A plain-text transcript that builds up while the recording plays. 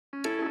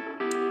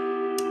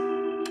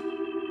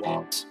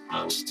What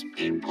most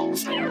people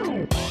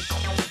think.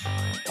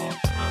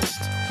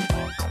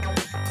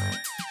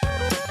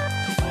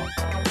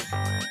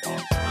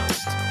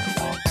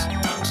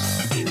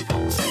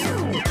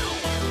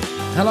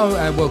 Hello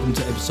and welcome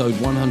to episode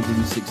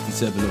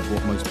 167 of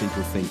What Most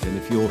People Think. And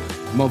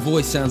if my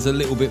voice sounds a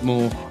little bit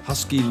more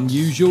husky than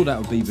usual, that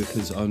would be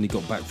because I only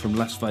got back from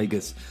Las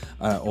Vegas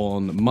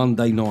on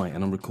Monday night,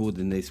 and I'm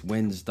recording this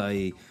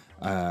Wednesday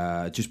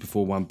just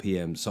before 1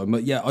 p.m. So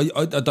yeah,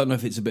 I don't know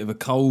if it's a bit of a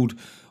cold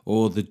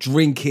or the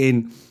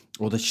drinking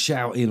or the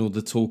shouting or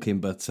the talking,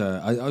 but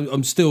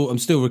I'm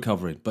still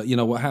recovering. But you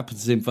know what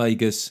happens in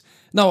Vegas?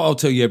 No, I'll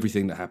tell you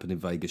everything that happened in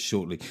Vegas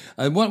shortly.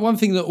 One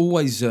thing that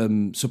always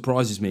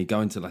surprises me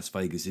going to Las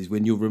Vegas is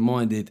when you're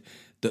reminded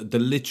that the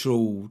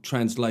literal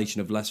translation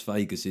of Las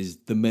Vegas is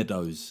the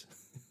Meadows.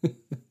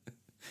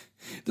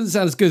 Doesn't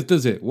sound as good,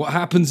 does it? What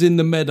happens in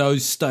the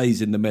Meadows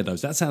stays in the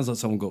Meadows. That sounds like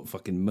someone got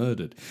fucking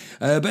murdered.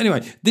 But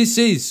anyway, this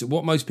is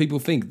What Most People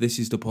Think. This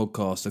is the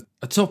podcast,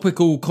 a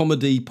topical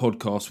comedy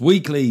podcast,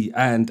 weekly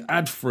and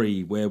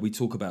ad-free, where we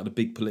talk about the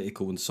big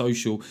political and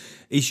social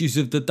issues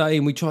of the day,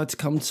 and we try to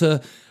come to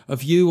a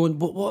view on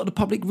what are the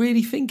public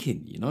really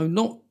thinking, you know,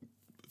 not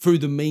through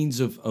the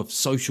means of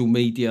social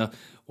media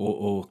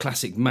or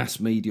classic mass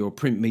media or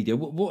print media.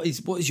 What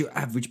is your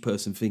average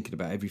person thinking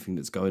about everything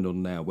that's going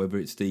on now, whether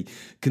it's the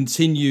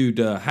continued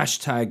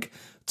hashtag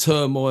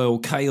turmoil,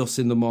 chaos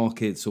in the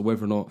markets, or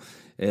whether or not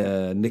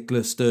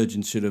Nicola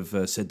Sturgeon should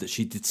have said that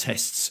she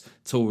detests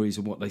Tories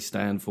and what they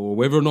stand for, or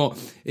whether or not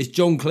it's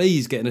John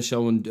Cleese getting a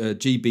show on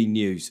GB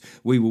News.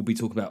 We will be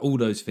talking about all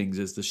those things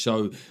as the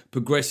show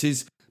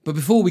progresses. But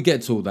before we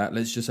get to all that,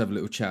 let's just have a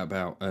little chat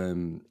about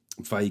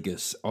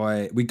Vegas.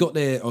 We got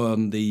there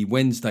on the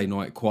Wednesday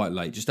night quite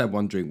late, just had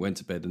one drink, went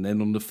to bed, and then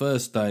on the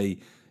first day,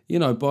 you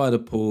know, by the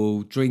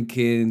pool,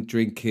 drinking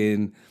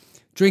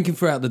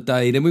throughout the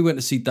day. Then we went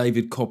to see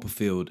David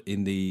Copperfield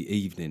in the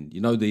evening.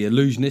 You know, the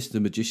illusionist, the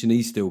magician.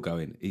 He's still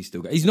going. He's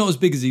not as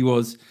big as he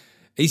was.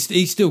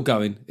 He's still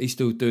going. He's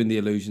still doing the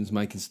illusions,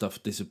 making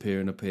stuff disappear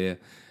and appear.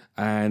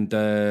 And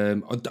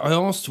I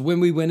asked, when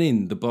we went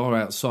in, the bar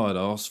outside,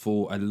 I asked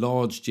for a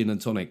large gin and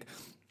tonic.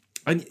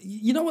 And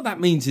you know what that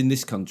means in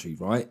this country,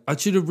 right? I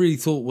should have really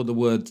thought what the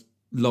word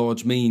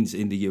large means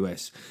in the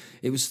US.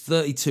 It was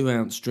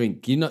 32-ounce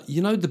drink. You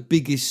know the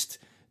biggest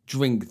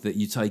drink that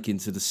you take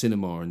into the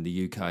cinema in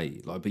the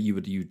UK, like, but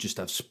you just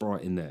have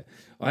Sprite in there.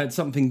 I had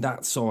something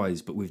that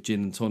size, but with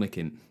gin and tonic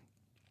in.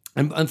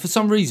 And for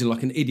some reason,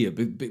 like an idiot,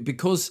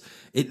 because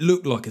it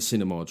looked like a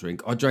cinema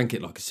drink, I drank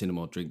it like a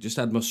cinema drink. Just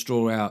had my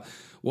straw out,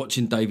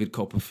 watching David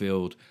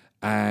Copperfield,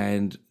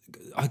 and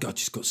I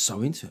just got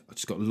so into it. I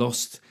just got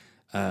lost.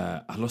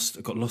 I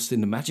got lost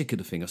in the magic of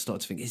the thing. I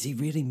started to think, is he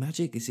really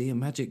magic? Is he a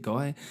magic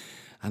guy?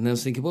 And then I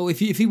was thinking, well, if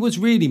he was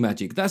really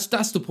magic, that's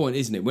the point,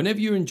 isn't it? Whenever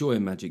you're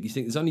enjoying magic, you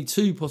think there's only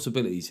two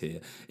possibilities here.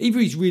 Either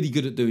he's really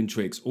good at doing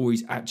tricks, or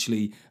he's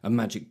actually a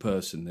magic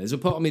person. There's a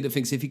part of me that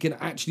thinks if he can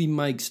actually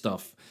make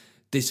stuff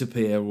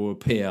disappear or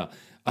appear,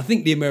 I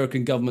think the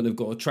American government have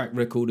got a track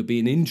record of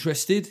being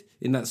interested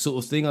in that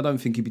sort of thing. I don't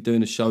think he'd be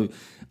doing a show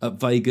at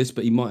Vegas,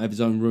 but he might have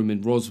his own room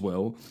in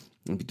Roswell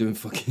and be doing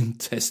fucking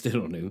testing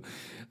on him.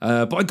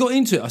 But I got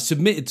into it. I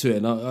submitted to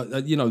it, and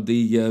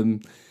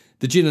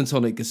the gin and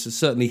tonic has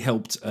certainly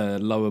helped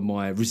lower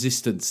my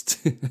resistance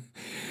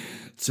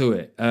to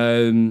it.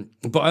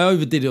 But I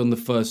overdid it on the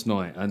first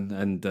night,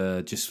 and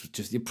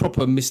just your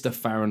proper Mr.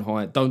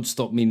 Fahrenheit. Don't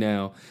stop me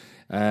now.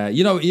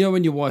 You know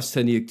when your wife's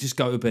telling you, just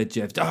go to bed,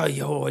 Jeff. Oh,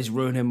 you're always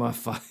ruining my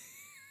fun.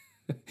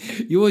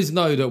 You always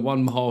know that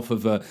one half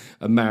of a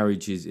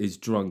marriage is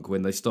drunk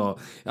when they start,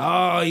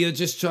 you're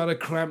just trying to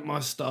cramp my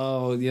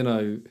style, you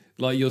know,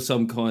 like you're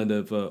some kind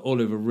of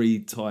Oliver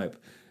Reed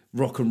type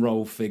rock and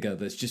roll figure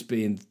that's just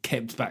being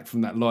kept back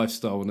from that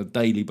lifestyle on a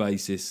daily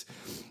basis.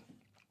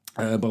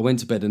 But I went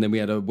to bed, and then we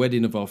had a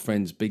wedding of our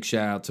friends. Big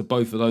shout out to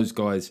both of those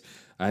guys.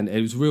 And it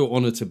was a real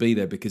honour to be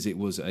there because it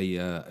was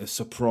a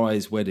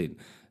surprise wedding.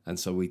 And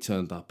so we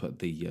turned up at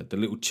the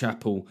little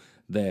chapel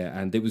there,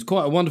 and it was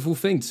quite a wonderful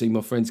thing to see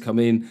my friends come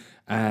in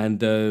and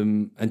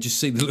just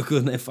see the look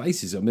on their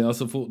faces. I mean, I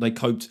thought they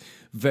coped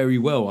very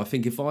well. I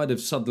think if I'd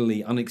have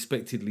suddenly,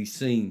 unexpectedly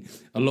seen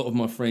a lot of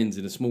my friends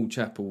in a small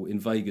chapel in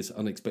Vegas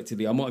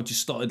unexpectedly, I might have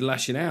just started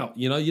lashing out.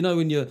 You know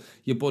when your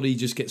body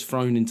just gets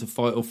thrown into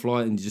fight or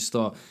flight and you just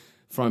start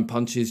throwing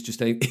punches,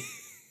 just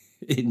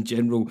in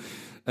general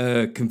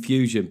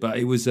confusion. But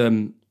it was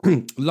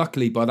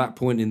luckily by that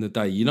point in the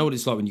day, you know what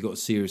it's like when you've got a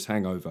serious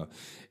hangover.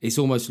 It's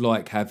almost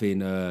like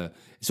having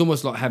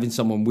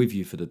someone with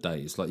you for the day.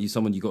 It's like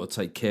someone you got to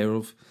take care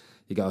of.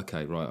 You go,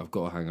 okay, right, I've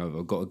got a hangover.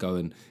 I've got to go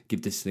and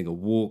give this thing a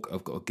walk.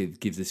 I've got to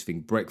give this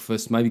thing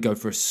breakfast. Maybe go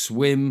for a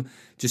swim,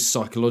 just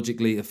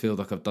psychologically to feel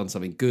like I've done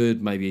something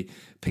good. Maybe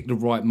pick the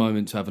right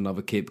moment to have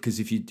another kip. Because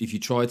if you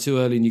try too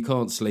early and you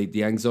can't sleep,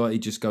 the anxiety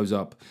just goes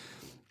up.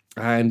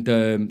 And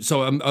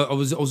so I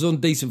was on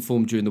decent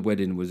form during the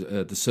wedding, was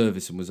the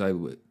service, and was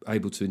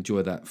able to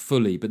enjoy that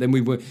fully. But then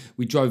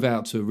we drove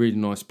out to a really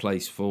nice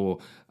place for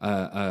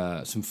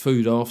some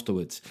food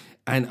afterwards,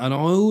 and I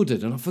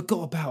ordered, and I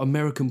forgot about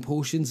American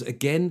portions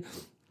again.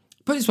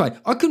 Put it this way,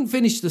 I couldn't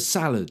finish the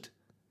salad.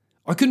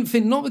 I couldn't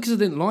finish, not because I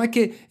didn't like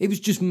it, it was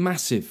just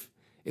massive.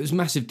 It was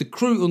massive. The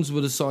croutons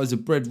were the size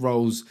of bread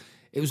rolls.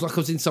 It was like I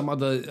was in some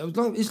other.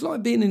 It's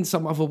like being in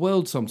some other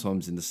world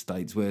sometimes in the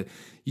States, where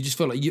you just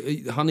feel like,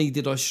 honey,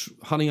 I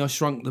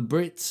shrunk the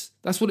Brits.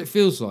 That's what it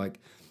feels like.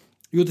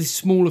 You're this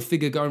smaller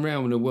figure going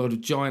around in a world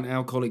of giant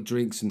alcoholic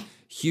drinks and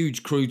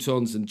huge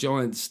croutons and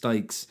giant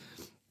steaks.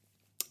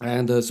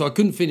 And so I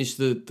couldn't finish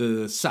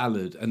the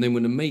salad, and then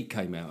when the meat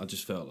came out, I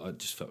just felt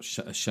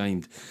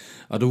ashamed.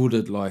 I'd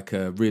ordered like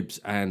ribs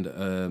and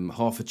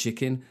half a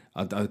chicken.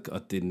 I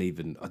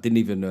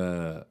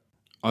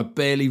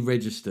barely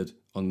registered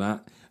on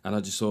that, and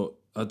I just thought,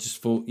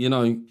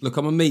 look,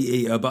 I'm a meat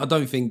eater, but I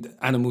don't think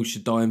animals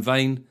should die in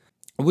vain.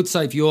 I would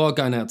say if you are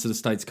going out to the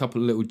States, a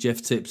couple of little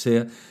Jeff tips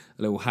here,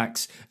 little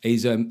hacks,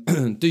 is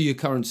do your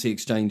currency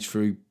exchange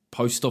through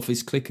Post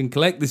Office Click and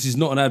Collect. This is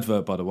not an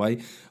advert, by the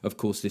way. Of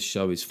course, this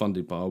show is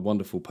funded by our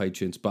wonderful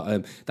patrons,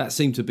 but that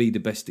seemed to be the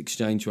best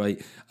exchange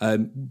rate.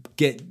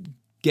 Get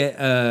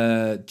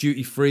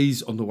duty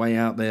frees on the way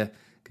out there,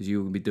 because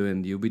you'll be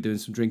doing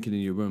some drinking in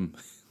your room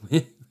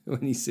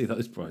when you see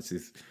those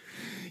prices.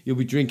 You'll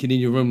be drinking in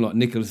your room like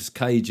Nicolas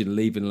Cage and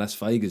leaving Las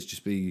Vegas,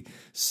 just be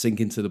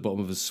sinking to the bottom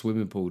of a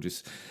swimming pool,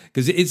 just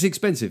because it's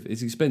expensive.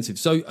 It's expensive.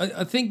 So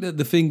I think that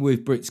the thing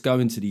with Brits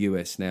going to the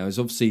US now is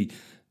obviously,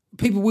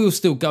 people will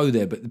still go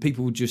there, but the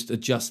people will just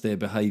adjust their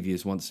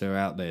behaviours once they're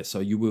out there. So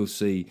you will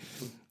see,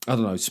 I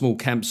don't know, small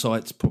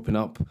campsites popping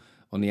up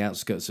on the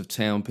outskirts of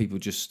town. People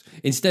just,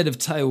 instead of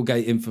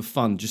tailgating for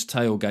fun, just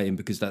tailgating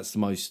because that's the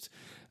most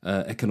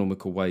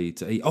economical way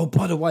to eat. Oh,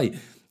 by the way,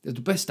 the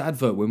best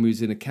advert when we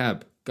was in a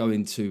cab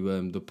going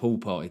to the pool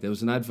party, there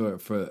was an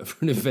advert for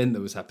an event that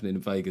was happening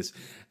in Vegas,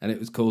 and it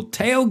was called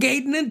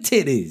Tailgating and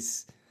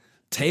Titties.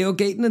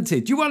 Tailgating and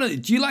Titties.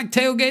 Do you like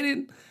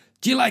tailgating?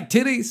 Do you like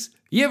titties?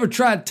 You ever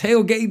tried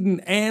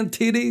tailgating and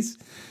titties?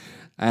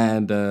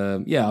 And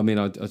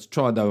I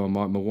tried though.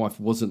 My wife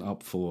wasn't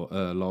up for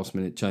a last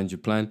minute change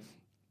of plan.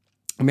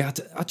 I mean,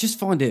 I just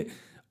find it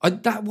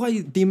that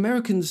way. The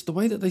Americans, the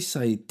way that they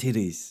say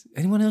titties.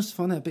 Anyone else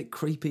find that a bit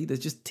creepy? They're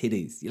just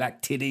titties. You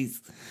like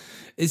titties?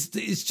 It's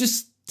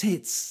just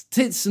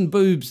tits and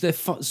boobs. They're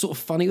sort of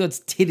funny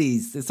words.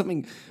 Titties. There's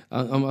something.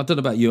 I don't know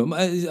about you.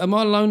 Am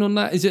I alone on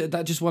that? Is it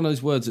that just one of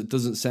those words that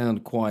doesn't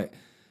sound quite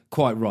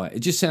right? It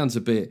just sounds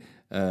a bit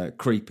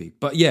creepy.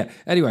 But yeah,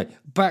 anyway,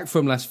 back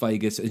from Las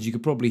Vegas, as you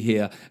could probably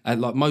hear,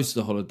 like most of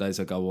the holidays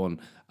I go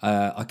on,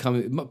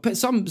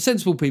 some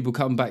sensible people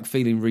come back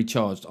feeling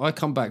recharged. I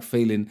come back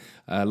feeling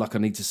like I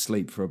need to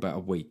sleep for about a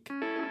week.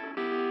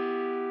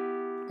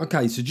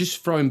 Okay, so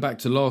just throwing back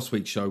to last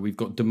week's show, we've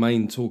got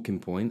Domain Talking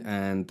Point,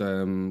 and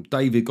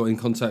David got in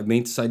contact with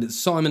me to say that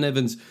Simon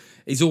Evans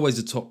is always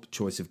a top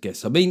choice of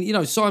guest. I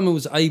mean, Simon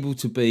was able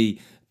to be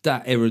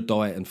that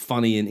erudite and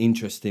funny and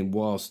interesting,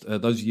 whilst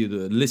those of you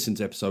that listened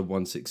to episode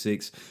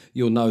 166,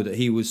 you'll know that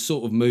he was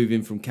sort of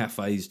moving from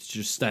cafes to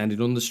just standing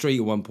on the street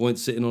at one point,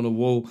 sitting on a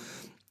wall,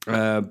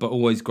 but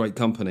always great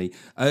company.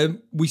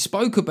 We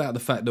spoke about the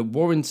fact that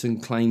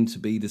Warrington claimed to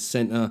be the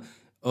centre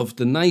of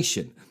the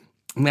nation.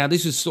 Now,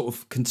 this was sort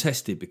of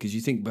contested because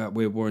you think about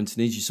where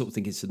Warrington is, you sort of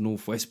think it's the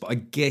northwest, but I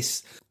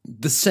guess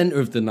the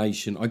centre of the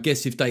nation, I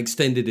guess if they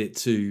extended it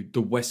to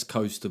the west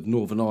coast of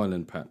Northern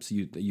Ireland, perhaps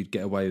you'd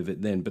get away with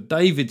it then. But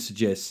David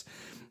suggests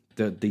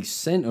that the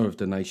centre of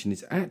the nation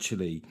is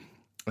actually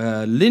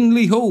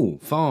Lindley Hall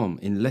Farm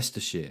in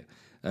Leicestershire,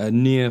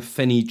 near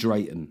Fenny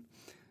Drayton.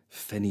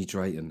 Fenny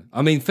Drayton.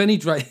 I mean, Fenny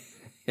Drayton,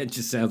 it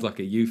just sounds like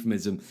a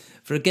euphemism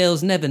for a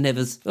girl's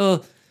never-nevers.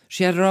 Oh,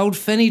 she had her old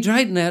Fenny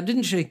Drayton out,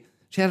 didn't she?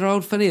 She had her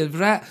old Fenny.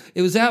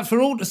 It was out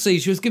for all to see.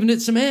 She was giving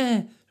it some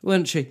air,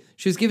 weren't she?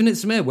 She was giving it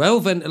some air. Well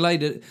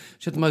ventilated.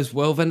 She had the most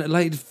well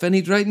ventilated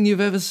Fenny Drayton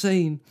you've ever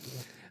seen.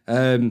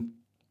 So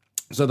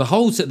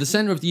the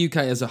centre of the UK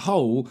as a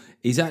whole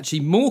is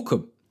actually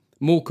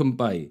Morecambe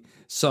Bay.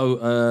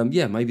 So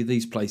maybe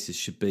these places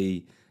should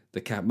be the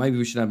cap. Maybe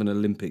we should have an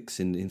Olympics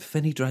in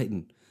Fenny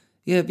Drayton.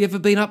 Yeah, have you ever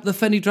been up the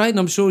Fenny Drayton?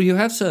 I'm sure you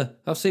have, sir.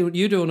 I've seen what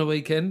you do on a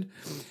weekend.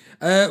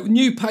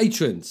 New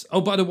patrons.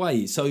 Oh, by the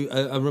way, so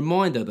a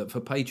reminder that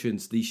for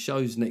patrons, these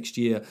shows next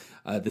year,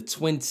 the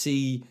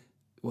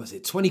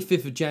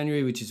 25th of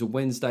January, which is a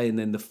Wednesday, and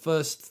then the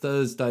first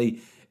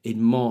Thursday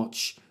in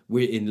March,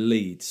 we're in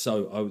Leeds.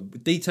 So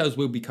details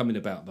will be coming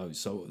about those.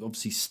 So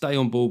obviously stay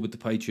on board with the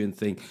Patreon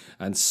thing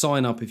and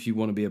sign up if you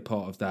want to be a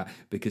part of that,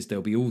 because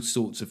there'll be all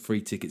sorts of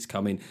free tickets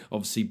coming.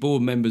 Obviously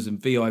board members and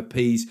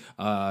VIPs,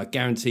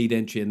 guaranteed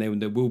entry, and then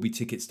there will be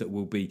tickets that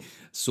will be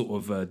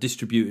sort of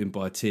distributed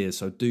by tiers.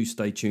 So do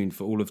stay tuned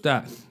for all of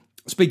that.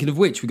 Speaking of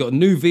which, we've got a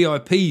new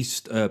VIP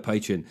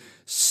patron,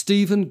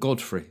 Stephen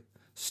Godfrey.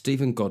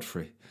 Stephen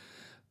Godfrey.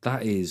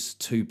 That is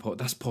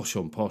that's posh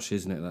on posh,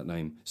 isn't it, that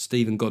name?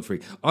 Stephen Godfrey.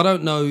 I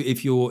don't know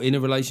if you're in a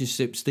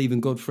relationship, Stephen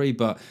Godfrey,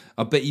 but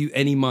I bet you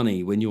any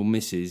money when your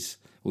missus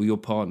or your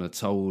partner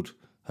told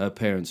her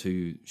parents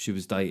who she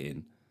was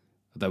dating,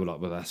 they were like,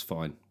 well, that's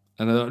fine.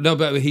 And no,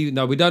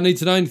 we don't need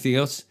to know anything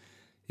else.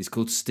 He's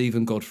called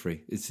Stephen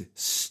Godfrey. It's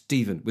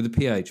Stephen with a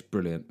PH.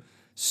 Brilliant.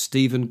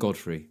 Stephen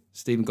Godfrey.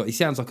 Stephen Godfrey. He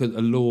sounds like a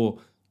law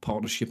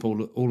partnership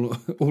all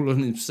on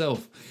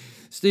himself.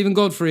 Stephen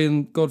Godfrey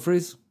and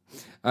Godfrey's.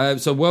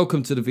 So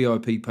welcome to the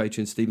VIP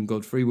patron, Stephen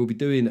Godfrey. We'll be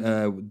doing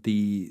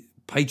the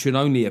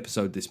patron-only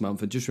episode this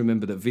month. And just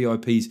remember that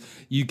VIPs,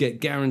 you get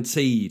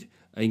guaranteed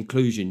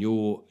inclusion.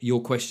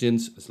 Your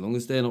questions, as long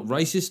as they're not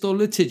racist or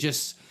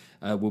litigious,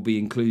 will be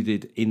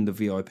included in the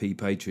VIP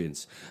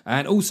patrons.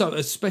 And also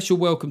a special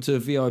welcome to the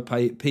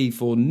VIP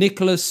for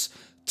Nicholas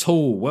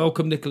Tall.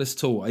 Welcome, Nicholas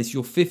Tall. It's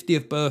your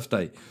 50th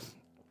birthday.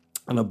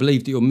 And I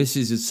believe that your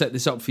missus has set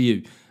this up for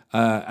you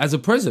as a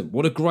present.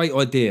 What a great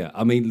idea.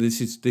 I mean,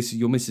 this is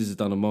your missus has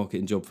done a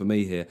marketing job for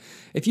me here.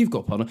 If you've got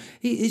a partner,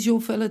 is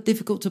your fella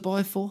difficult to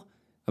buy for?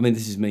 I mean,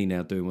 this is me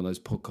now doing one of those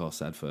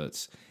podcast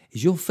adverts.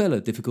 Is your fella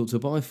difficult to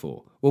buy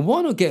for? Well,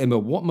 why not get him a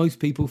What Most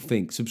People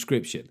Think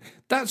subscription?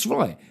 That's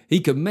right. He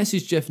can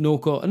message Jeff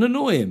Norcott and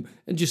annoy him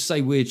and just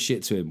say weird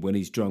shit to him when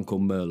he's drunk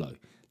on Merlot.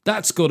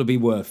 That's got to be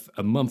worth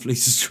a monthly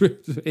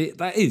subscription.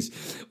 That is.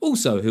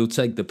 Also, he'll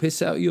take the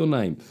piss out of your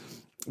name.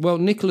 Well,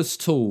 Nicholas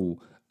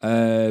Tall,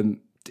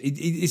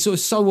 it's sort of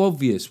so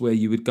obvious where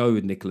you would go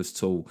with Nicholas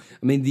Tall.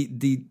 I mean,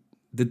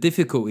 the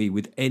difficulty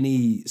with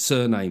any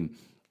surname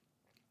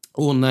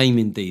or name,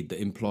 indeed,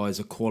 that implies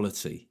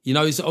equality. You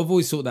know, I've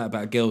always thought that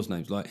about girls'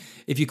 names. Like,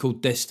 if you're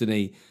called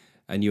Destiny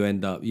and you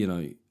end up,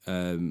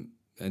 and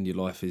your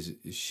life is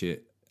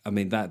shit, I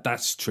mean,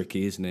 that's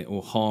tricky, isn't it?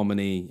 Or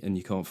Harmony and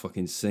you can't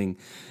fucking sing.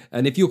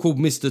 And if you're called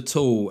Mr.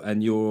 Tall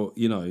and you're,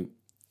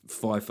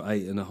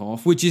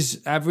 5'8.5", which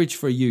is average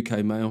for a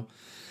UK male,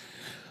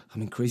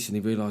 I'm increasingly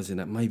realising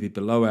that may be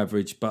below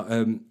average.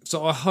 But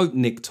so I hope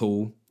Nick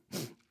Tall,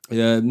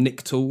 that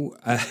Nick Tall,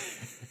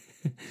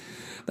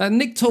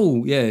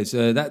 yes,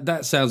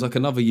 that sounds like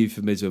another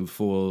euphemism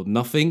for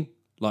nothing,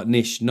 like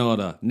nish,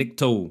 nada. Nick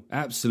Tall,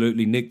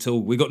 absolutely Nick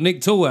Tall. We got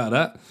Nick Tall out of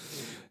that.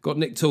 Got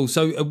Nick Tall.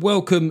 So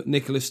welcome,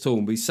 Nicholas Tall.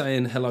 We'll be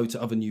saying hello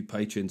to other new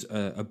patrons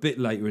a bit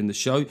later in the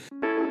show.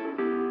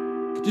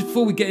 Just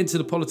before we get into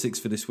the politics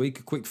for this week,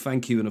 a quick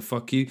thank you and a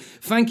fuck you.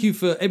 Thank you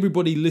for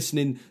everybody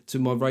listening to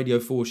my Radio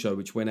 4 show,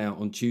 which went out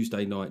on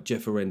Tuesday night,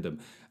 Jefferendum.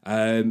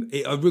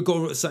 I've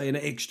got to say an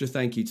extra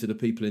thank you to the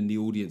people in the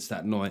audience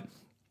that night.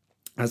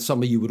 As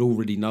some of you would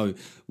already know,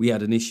 we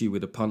had an issue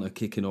with a punter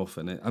kicking off.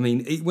 And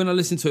when I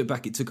listened to it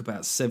back, it took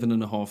about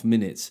 7.5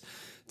 minutes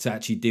to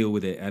actually deal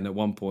with it. And at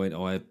one point,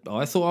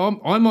 I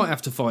thought I might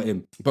have to fight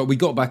him. But we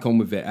got back on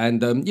with it.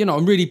 And,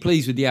 I'm really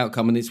pleased with the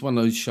outcome. And it's one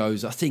of those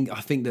shows, I think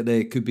that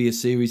there could be a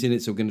series in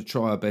it. So we're going to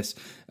try our best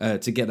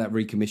to get that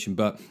recommissioned.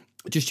 But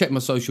just check my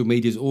social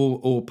medias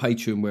or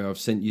Patreon, where I've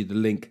sent you the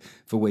link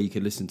for where you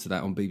can listen to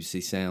that on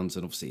BBC Sounds.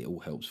 And obviously it all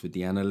helps with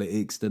the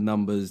analytics, the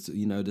numbers,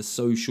 the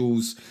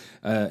socials,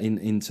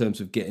 in terms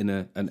of getting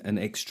an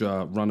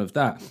extra run of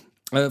that.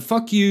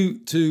 Fuck you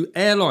to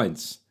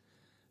airlines.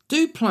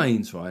 Do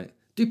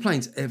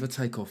planes ever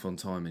take off on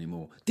time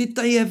anymore? Did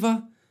they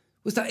ever?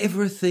 Was that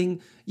ever a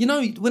thing?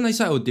 When they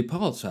say,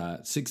 departs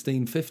at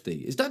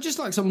 16:50, is that just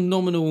like some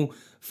nominal,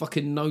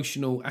 fucking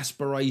notional,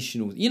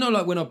 aspirational?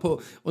 Like when I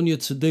put on your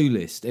to-do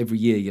list every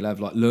year, you'll have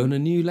like learn a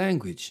new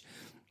language.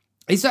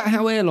 Is that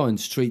how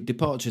airlines treat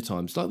departure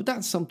times? Like,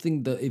 that's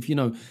something that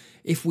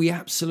if we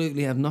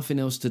absolutely have nothing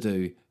else to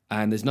do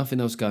and there's nothing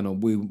else going on,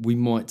 we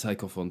might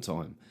take off on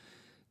time.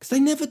 Because they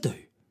never do.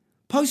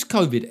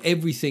 Post-COVID,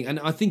 everything, and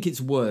I think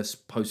it's worse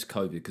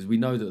post-COVID because we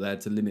know that they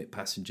had to limit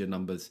passenger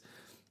numbers.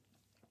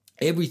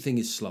 Everything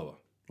is slower,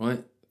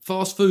 right?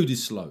 Fast food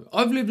is slow.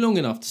 I've lived long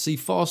enough to see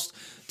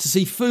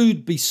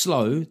food be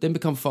slow, then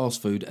become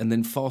fast food, and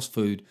then fast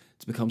food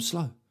to become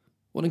slow.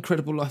 What an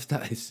incredible life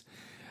that is.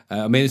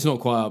 It's not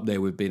quite up there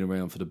with being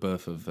around for the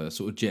birth of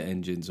sort of jet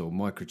engines or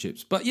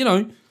microchips, but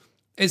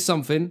it's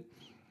something.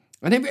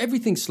 And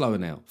everything's slower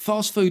now.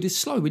 Fast food is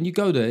slow. When you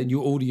go there and you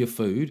order your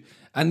food,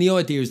 and the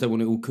idea is they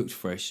want it all cooked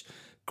fresh,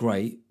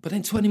 great. But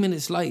then 20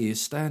 minutes later, you're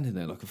standing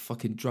there like a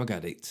fucking drug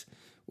addict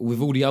with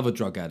all the other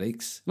drug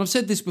addicts. And I've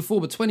said this before,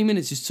 but 20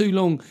 minutes is too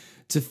long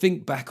to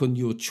think back on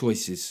your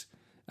choices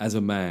as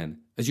a man.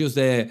 As you're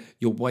there,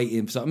 you're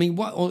waiting for something.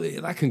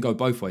 That can go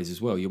both ways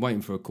as well. You're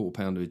waiting for a quarter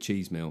pounder of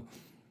cheese meal.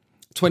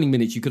 20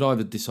 minutes, you could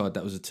either decide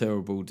that was a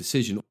terrible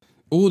decision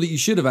or that you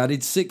should have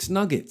added 6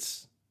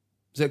 nuggets.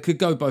 So it could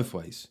go both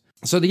ways.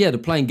 So, the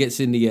plane gets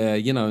in the air,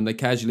 and they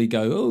casually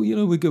go,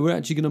 we're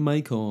actually going to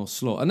make our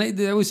slot. And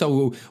they always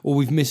say,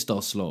 we've missed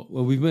our slot.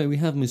 Well, we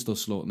have missed our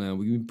slot now.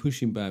 We've been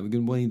pushing back. We're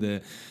going to wait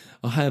there.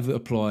 I have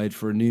applied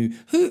for a new...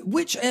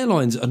 Which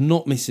airlines are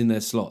not missing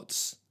their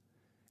slots?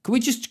 Could we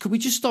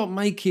just start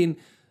making...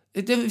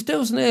 If there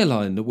was an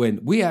airline that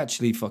went, we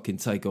actually fucking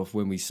take off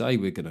when we say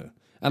we're going to...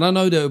 And I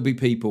know there will be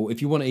people,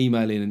 if you want to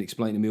email in and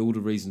explain to me all the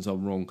reasons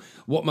I'm wrong,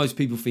 what most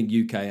people think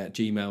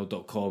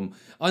UK@gmail.com.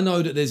 I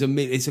know that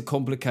it's a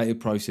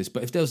complicated process,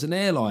 but if there was an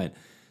airline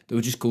that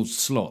were just called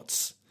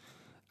slots,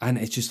 and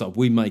it's just like,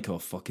 we make our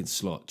fucking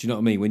slot. Do you know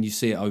what I mean? When you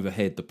see it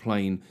overhead, the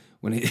plane,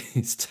 when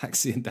it's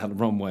taxiing down the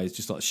runway, it's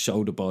just like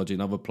shoulder barging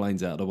other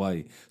planes out of the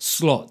way.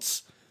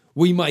 Slots.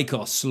 We make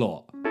our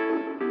slot.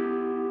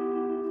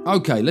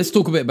 Okay, let's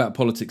talk a bit about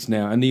politics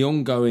now and the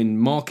ongoing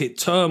market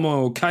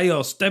turmoil,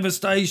 chaos,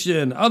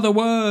 devastation, other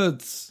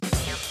words.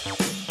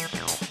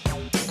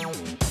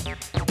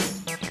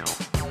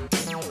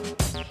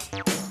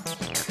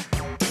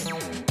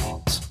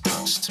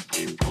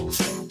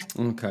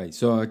 Okay,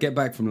 so I get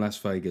back from Las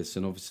Vegas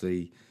and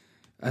obviously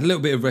a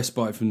little bit of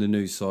respite from the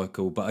news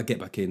cycle, but I get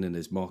back in and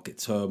there's market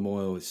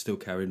turmoil. It's still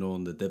carrying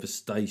on, the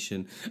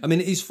devastation. I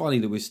mean, it is funny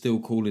that we're still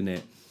calling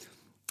it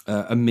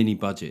a mini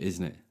budget,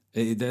 isn't it?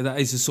 That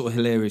is a sort of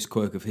hilarious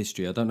quirk of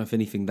history. I don't know if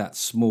anything that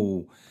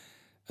small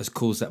has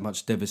caused that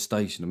much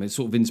devastation. I mean, it's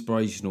sort of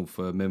inspirational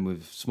for men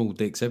with small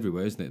dicks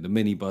everywhere, isn't it? The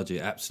mini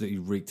budget absolutely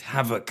wreaked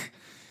havoc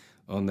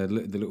on the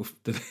little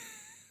the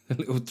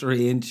little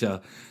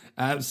 3-incher.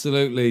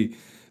 Absolutely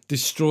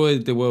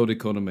destroyed the world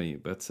economy.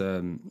 But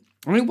I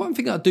mean, one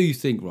thing I do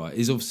think, right,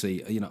 is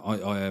obviously, you know,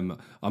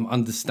 I'm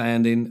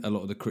understanding a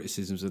lot of the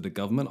criticisms of the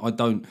government. I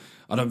don't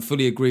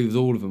fully agree with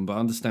all of them, but I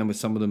understand where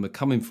some of them are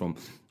coming from.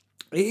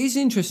 It is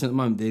interesting at the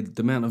moment,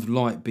 the amount of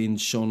light being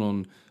shone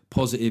on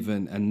positive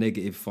and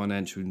negative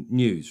financial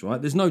news,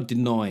 right? There's no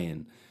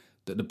denying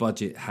that the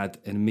budget had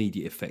an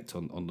immediate effect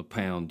on the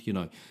pound, you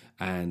know,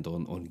 and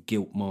on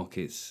gilt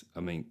markets. I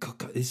mean,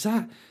 is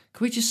that...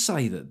 Can we just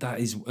say that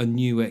is a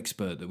new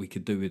expert that we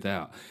could do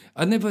without?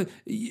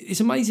 It's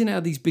amazing how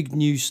these big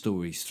news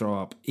stories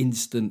throw up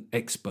instant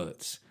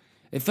experts.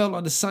 It felt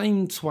like the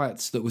same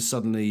twats that were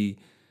suddenly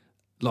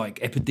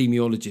like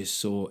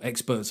epidemiologists or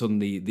experts on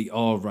the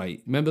R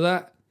rate. Remember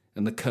that?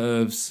 And the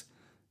curves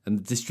and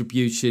the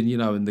distribution, you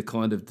know, and the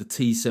kind of the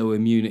T-cell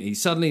immunity.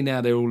 Suddenly now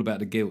they're all about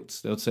the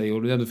gilts. They'll say,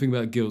 oh, the other thing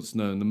about gilts,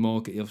 no, and the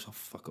market. Oh,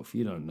 fuck off,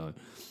 you don't know.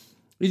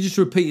 You're just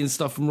repeating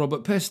stuff from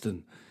Robert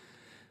Peston.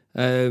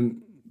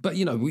 But,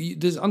 you know,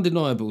 there's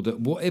undeniable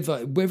that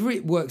whether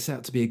it works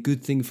out to be a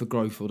good thing for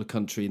growth for the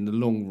country in the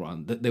long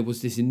run, that there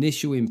was this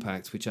initial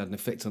impact which had an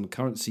effect on the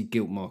currency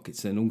gilt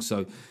markets and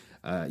also,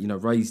 you know,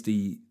 raised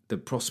the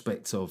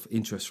prospect of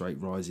interest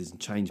rate rises and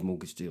change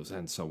mortgage deals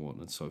and so on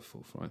and so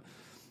forth, right?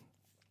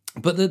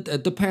 But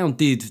the pound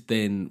did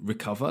then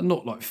recover,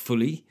 not like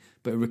fully,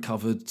 but it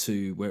recovered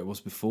to where it was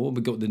before.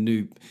 We got the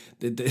new...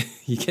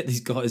 you get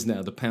these guys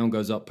now, the pound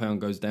goes up,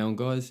 pound goes down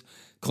guys,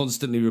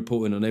 constantly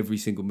reporting on every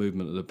single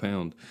movement of the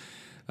pound.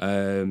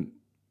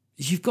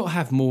 You've got to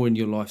have more in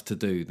your life to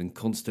do than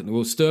constantly...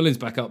 Well, sterling's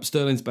back up,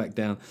 sterling's back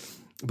down.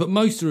 But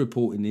most of the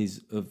reporting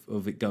is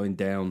of it going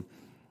down.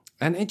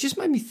 And it just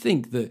made me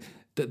think that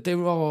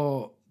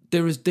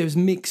there's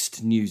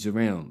mixed news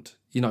around.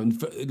 You know,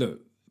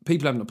 look,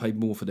 people haven't paid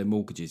more for their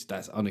mortgages.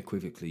 That's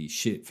unequivocally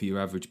shit for your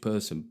average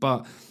person.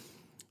 But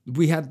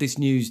we had this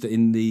news that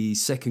in the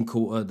second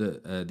quarter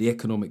that the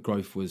economic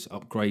growth was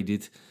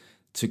upgraded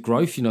to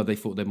growth. You know, they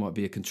thought there might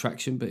be a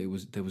contraction, but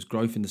there was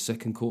growth in the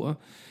second quarter.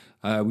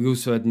 We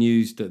also had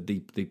news that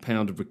the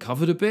pound had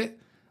recovered a bit,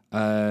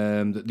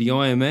 that the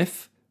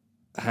IMF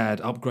had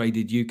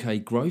upgraded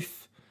UK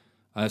growth.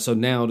 So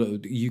now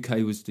that the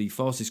UK was the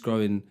fastest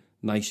growing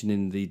nation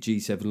in the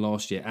G7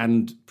 last year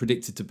and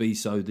predicted to be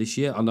so this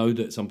year. I know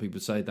that some people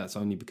say that's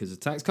only because of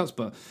tax cuts,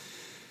 but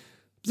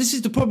this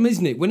is the problem,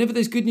 isn't it? Whenever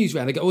there's good news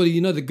around, they go, oh,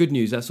 you know, the good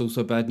news, that's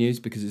also bad news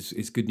because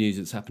it's good news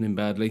that's happening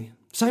badly.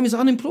 Same as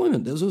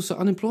unemployment. There was also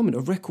unemployment,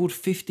 a record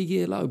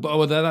 50-year low.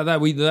 But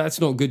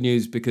that's not good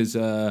news because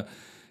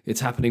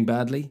it's happening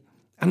badly.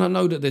 And I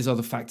know that there's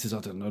other factors, I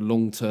don't know,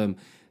 long-term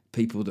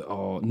people that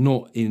are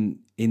not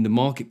in the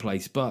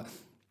marketplace, but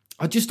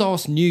I just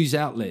ask news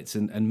outlets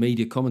and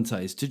media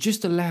commentators to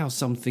just allow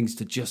some things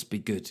to just be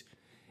good.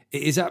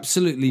 It is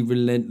absolutely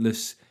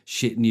relentless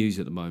shit news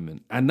at the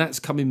moment. And that's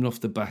coming off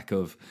the back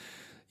of,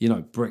 you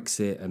know,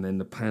 Brexit and then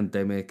the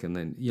pandemic and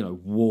then, you know,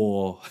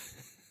 war,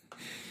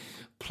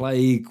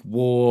 plague,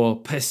 war,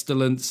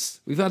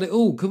 pestilence. We've had it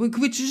all. Can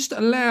we just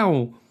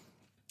allow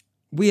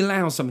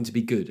something to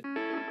be good?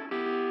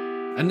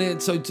 And then,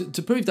 so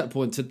to prove that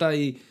point,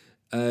 today...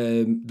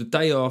 the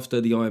day after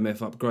the IMF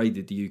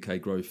upgraded the UK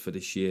growth for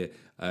this year,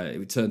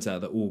 it turns out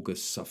that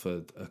August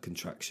suffered a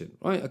contraction.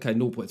 Right? Okay,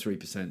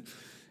 0.3%.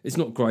 It's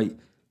not great,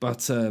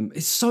 but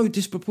it's so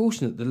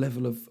disproportionate, the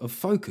level of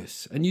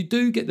focus. And you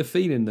do get the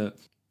feeling that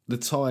the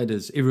tide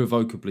has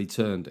irrevocably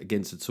turned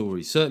against the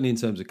Tories, certainly in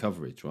terms of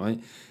coverage,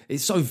 right?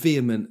 It's so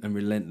vehement and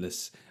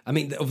relentless. I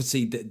mean,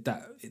 obviously,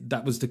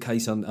 that was the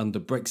case under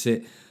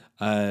Brexit,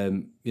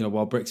 you know,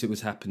 while Brexit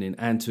was happening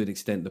and to an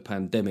extent the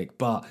pandemic,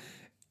 but...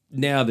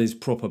 Now there's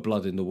proper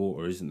blood in the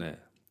water, isn't there?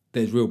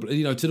 There's real,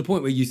 you know, to the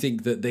point where you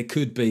think that there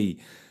could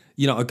be,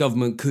 you know, a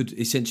government could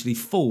essentially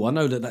fall. I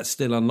know that that's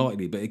still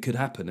unlikely, but it could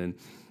happen.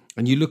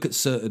 And you look at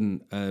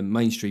certain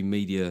mainstream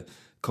media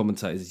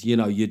commentators, you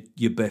know,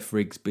 your Beth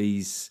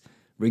Rigsby's,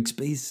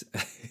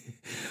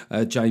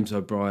 James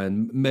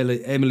O'Brien,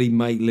 Emily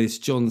Maitlis,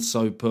 John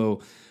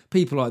Sopel,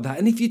 people like that.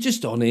 And if you're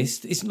just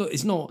honest, it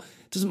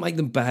doesn't make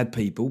them bad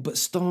people, but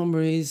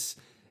Starmer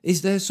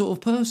is their sort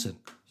of person.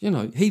 You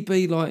know, he'd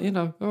be like, you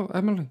know, oh,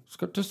 Emily, it's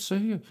good to see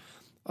you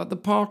at the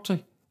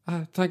party.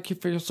 Thank you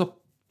for your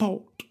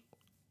support.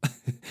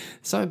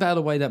 Something about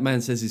the way that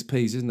man says his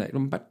P's, isn't it?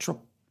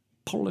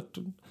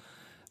 Metropolitan,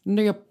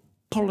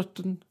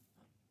 Neapolitan,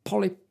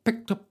 Polly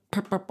picked up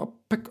pepper.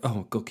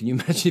 Oh God, can you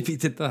imagine if he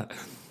did that?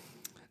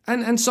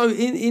 And so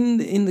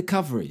in the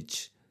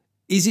coverage,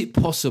 is it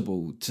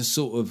possible to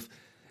sort of,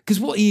 because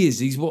what he is,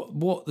 he's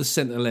what the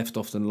centre left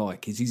often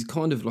like is he's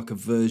kind of like a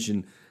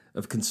version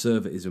of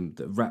conservatism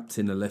that wrapped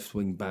in a left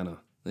wing banner.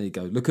 There you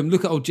go. Look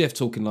at old Jeff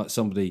talking like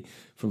somebody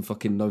from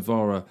fucking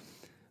Novara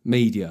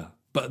Media,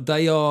 but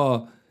they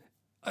are.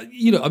 I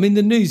mean,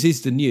 the news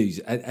is the news,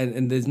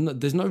 and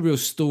there's no real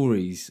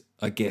stories,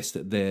 I guess,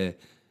 that they're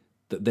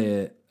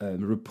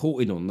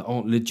reporting on that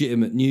aren't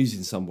legitimate news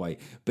in some way,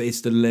 but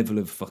it's the level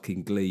of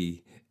fucking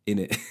glee in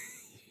it.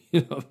 You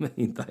know what I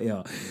mean? They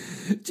are.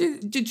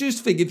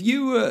 Just think, if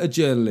you were a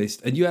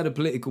journalist and you had a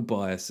political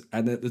bias,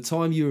 and at the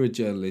time you were a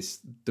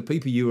journalist, the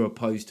people you were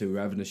opposed to were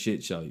having a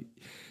shit show,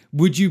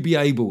 would you be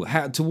able?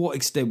 To what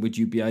extent would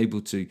you be able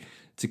to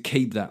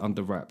keep that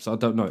under wraps? I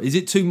don't know. Is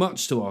it too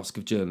much to ask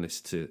of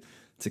journalists to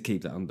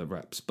keep that under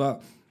wraps?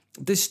 But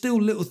there's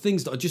still little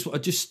things that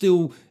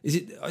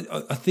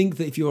I think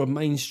that if you're a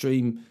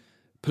mainstream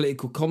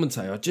political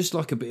commentator, I just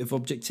like a bit of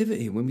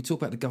objectivity. And when we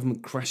talk about the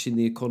government crashing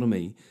the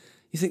economy,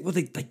 you think, well,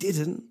 they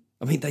didn't.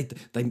 I mean,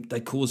 they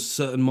caused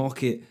certain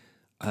market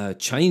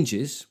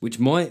changes, which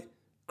might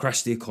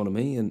crash the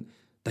economy, and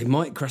they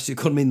might crash the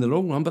economy in the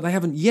long run, but they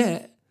haven't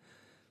yet.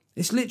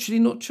 It's literally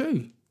not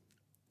true.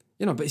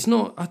 But it's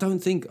not. I don't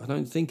think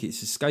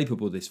it's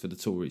escapable, this, for the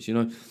Tories.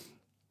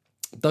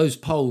 Those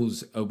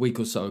polls a week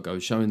or so ago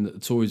showing that the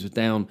Tories were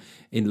down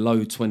in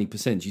low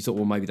 20%. You thought,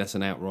 well, maybe that's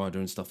an outrider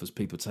and stuff as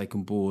people take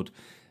on board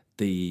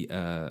the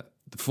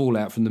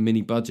fallout from the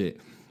mini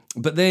budget.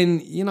 But then,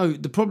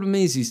 the problem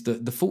is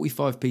that the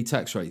 45p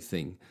tax rate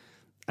thing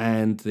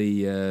and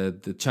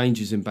the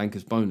changes in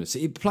bankers' bonus,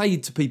 it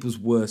played to people's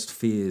worst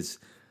fears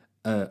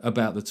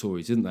about the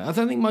Tories, didn't they? I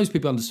don't think most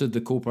people understood the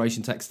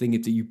corporation tax thing.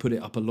 If you put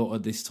it up a lot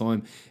at this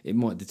time, it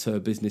might deter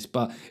business.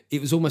 But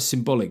it was almost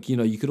symbolic.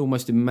 You could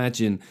almost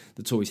imagine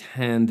the Tories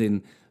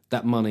handing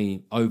that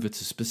money over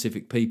to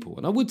specific people.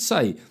 And I would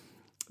say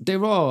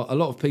there are a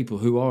lot of people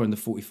who are in the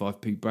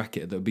 45p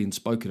bracket that are being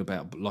spoken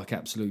about like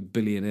absolute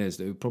billionaires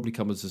that would probably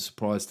come as a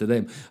surprise to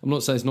them. I'm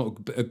not saying it's not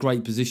a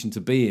great position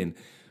to be in,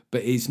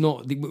 but it's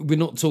not. We're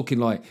not talking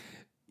like.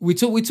 We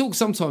talk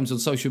sometimes on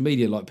social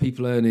media like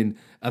people earning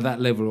at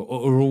that level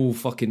are all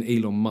fucking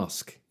Elon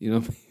Musk. If you're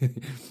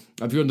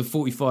on the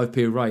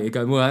 45p rate, you're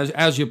going, well,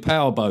 how's your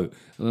power boat?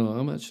 And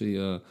I'm actually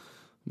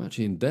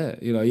in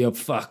debt. You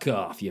fuck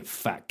off, you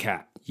fat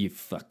cat. You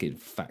fucking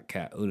fat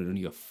cat earning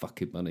your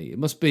fucking money. They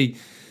must be.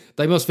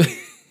 You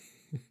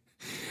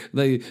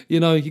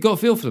got to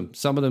feel for them.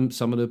 Some of them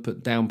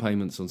put down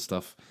payments on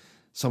stuff.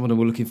 Some of them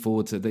were looking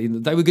forward to. They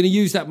were going to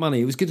use that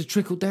money. It was going to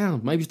trickle down.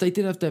 Maybe if they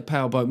did have their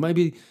power boat,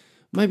 maybe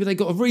they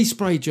got a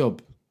respray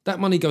job. That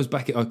money goes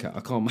back. Okay, I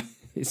can't.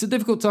 It's a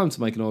difficult time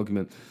to make an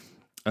argument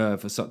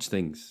for such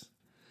things.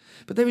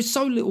 But there is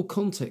so little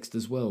context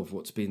as well of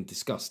what's being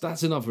discussed.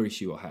 That's another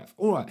issue I have.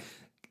 All right,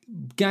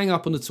 gang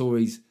up on the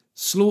Tories,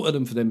 slaughter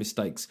them for their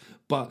mistakes.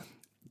 But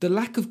the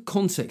lack of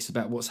context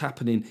about what's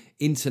happening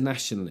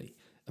internationally.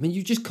 I mean,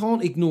 you just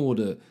can't ignore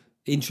the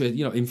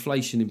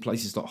inflation in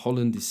places like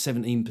Holland is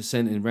 17%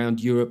 and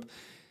around Europe.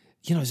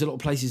 There's a lot of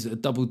places that are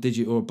double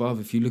digit or above.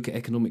 If you look at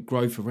economic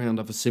growth around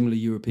other similar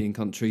European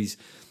countries,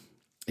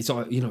 it's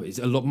like, it's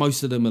a lot.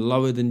 Most of them are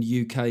lower than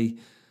the UK.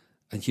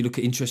 And you look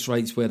at interest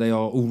rates where they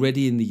are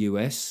already in the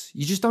US,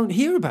 you just don't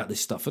hear about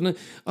this stuff. And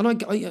I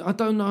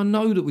don't know. I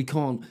know that we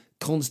can't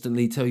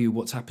constantly tell you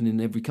what's happening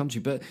in every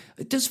country, but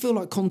it does feel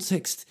like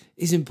context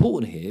is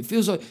important here. It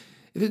feels like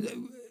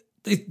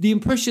the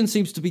impression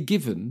seems to be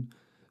given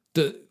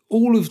that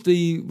all of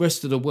the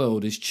rest of the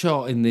world is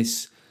charting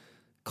this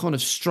kind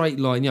of straight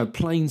line,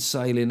 plain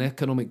sailing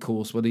economic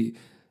course where the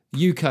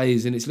UK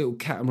is in its little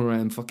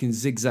catamaran fucking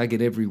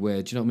zigzagging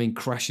everywhere. Do you know what I mean?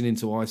 Crashing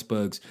into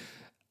icebergs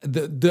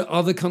that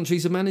other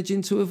countries are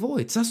managing to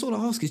avoid. So that's all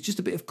I ask is just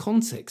a bit of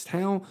context.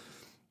 How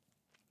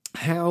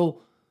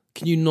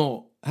can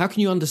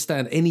you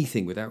understand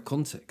anything without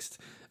context?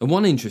 And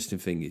one interesting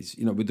thing is,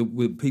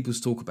 with people's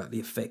talk about the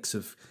effects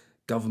of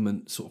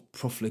government sort of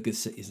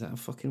profligacy, is that a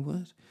fucking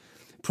word?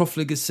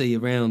 Profligacy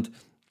around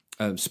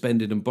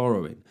spending and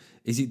borrowing,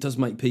 is it does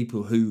make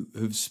people who've,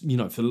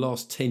 for the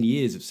last 10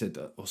 years have said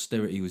that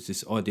austerity was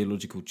this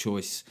ideological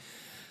choice.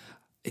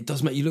 It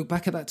does make you look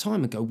back at that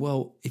time and go,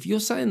 well, if you're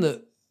saying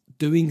that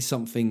doing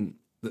something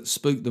that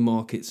spooked the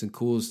markets and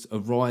caused a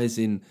rise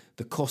in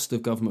the cost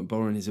of government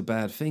borrowing is a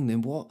bad thing,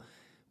 then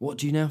what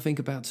do you now think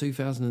about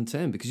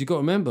 2010? Because you've got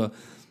to remember,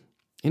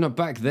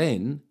 back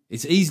then,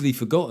 it's easily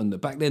forgotten that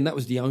back then that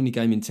was the only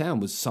game in town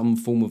was some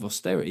form of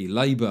austerity.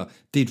 Labour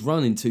did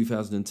run in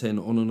 2010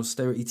 on an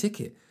austerity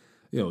ticket.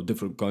 A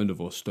different kind of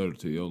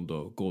austerity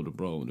under Gordon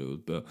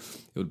Brown. It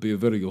would be a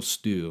very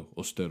austere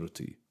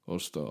austerity.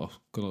 Is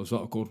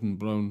that Gordon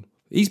Brown?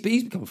 He's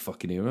become a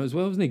fucking hero as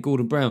well, hasn't he?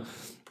 Gordon Brown.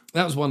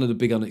 That was one of the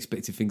big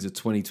unexpected things of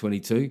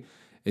 2022,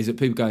 is that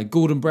people going,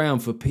 Gordon Brown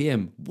for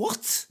PM.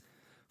 What?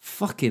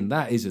 Fucking,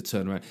 that is a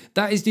turnaround.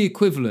 That is the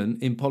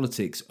equivalent in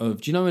politics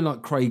of, do you know when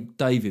like Craig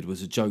David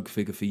was a joke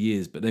figure for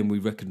years, but then we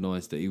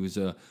recognised that he was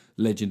a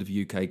legend of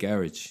UK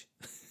garage?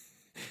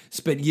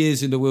 Spent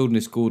years in the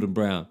wilderness, Gordon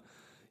Brown.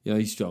 You know,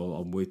 he's just,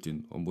 I'm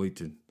waiting.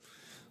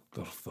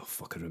 God, I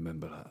fucking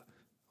remember that.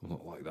 I'm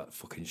not like that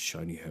fucking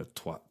shiny-haired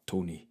twat,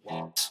 Tony.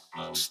 What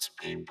most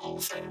people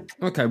think.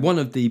 Okay, one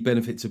of the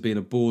benefits of being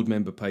a board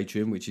member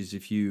Patreon, which is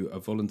if you are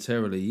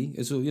voluntarily,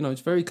 it's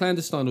very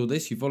clandestine all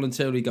this, you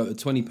voluntarily go to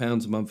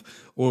 £20 a month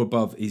or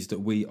above, is that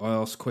I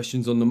ask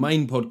questions on the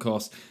main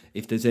podcast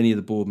if there's any of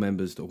the board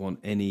members that want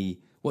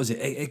any,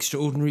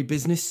 extraordinary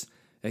business?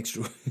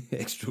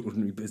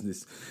 Extraordinary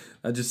business.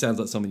 That just sounds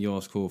like something you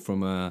ask for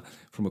from a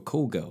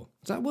call girl.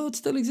 Does that word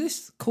still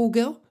exist? Call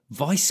girl?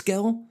 Vice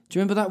girl? Do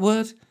you remember that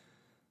word?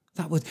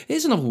 That word.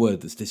 Here's another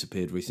word that's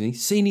disappeared recently.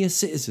 Senior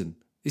citizen.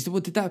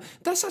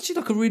 That's actually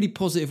like a really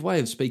positive way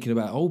of speaking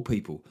about old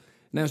people.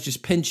 Now it's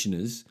just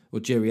pensioners or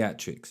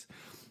geriatrics.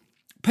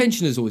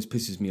 Pensioners always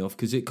pisses me off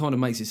because it kind of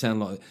makes it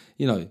sound like,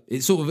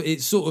 it sort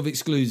of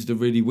excludes the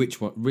really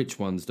rich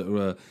ones that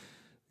are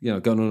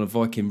going on a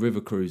Viking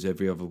river cruise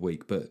every other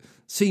week. But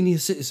senior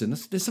citizen,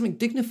 there's something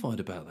dignified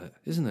about that,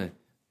 isn't there?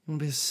 You want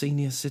to be a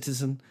senior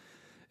citizen?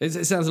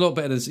 It sounds a lot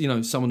better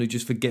than someone who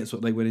just forgets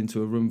what they went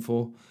into a room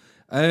for.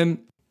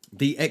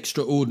 The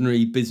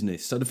extraordinary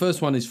business. So the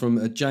first one is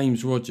from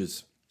James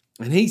Rogers.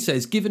 And he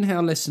says, given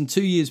how less than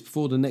 2 years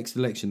before the next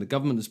election, the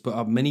government has put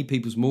up many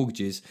people's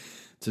mortgages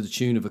to the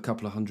tune of a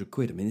couple of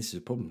 £100. I mean, this is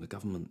a problem. The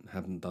government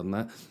haven't done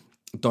that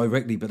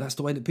directly, but that's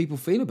the way that people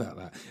feel about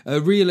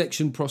that.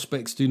 Re-election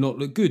prospects do not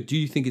look good. Do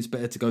you think it's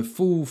better to go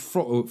full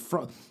throttle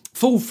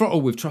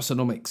with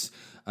Trussonomics?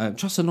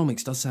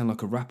 Trussonomics does sound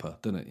like a rapper,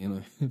 doesn't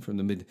it? From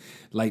the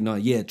late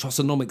night. Yeah,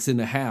 Trussonomics in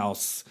the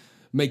house,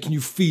 making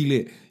you feel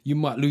it. You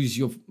might lose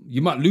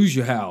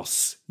your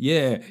house.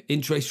 Yeah,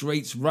 interest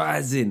rates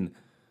rising.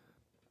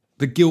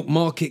 The gilt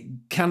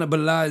market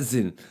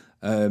cannibalizing.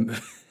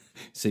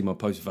 See, my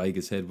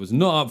post-Vegas head was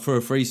not up for a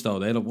freestyle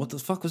there. Like, what the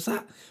fuck was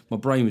that? My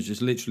brain was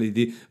just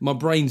literally my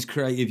brain's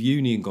creative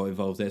union got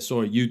involved there.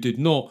 Sorry, you did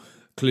not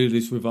clear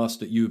this with us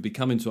that you would be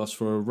coming to us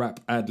for a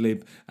rap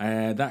ad-lib.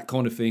 That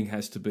kind of thing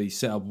has to be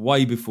set up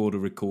way before the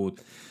record.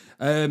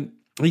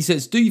 He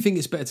says, do you think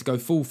it's better to go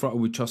full throttle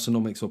with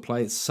Trussonomics or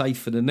play it safe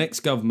for the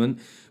next government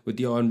with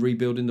the eye on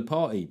rebuilding the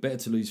party? Better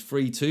to lose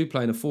 3-2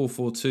 playing a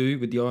 4-4-2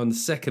 with the eye on the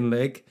second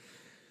leg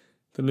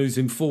than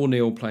losing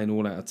 4-0 playing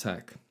all-out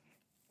attack.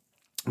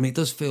 I mean, it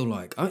does feel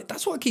like...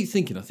 that's what I keep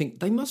thinking. I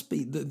think they must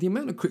be... The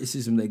amount of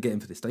criticism they're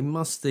getting for this, they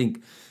must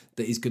think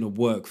that it's going to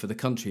work for the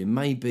country. And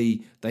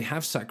maybe they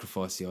have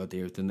sacrificed the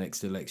idea of the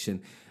next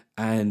election,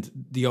 and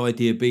the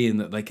idea being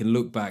that they can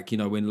look back,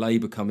 when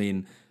Labour come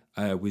in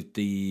with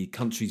the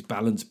country's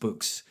balance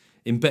books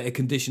in better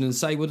condition and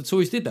say, well, the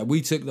Tories did that. We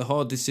took the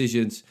hard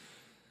decisions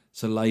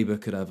so Labour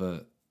could have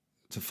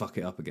to fuck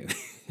it up again,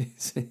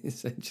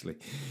 essentially.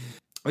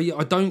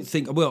 I don't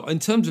think... Well, in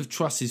terms of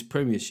Truss's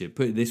premiership,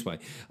 put it this way,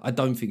 I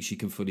don't think she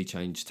can fully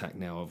change tack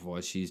now,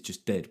 otherwise she's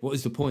just dead. What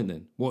is the point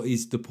then? What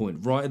is the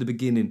point? Right at the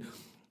beginning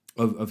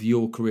of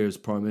your career as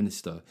Prime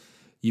Minister,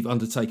 you've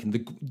undertaken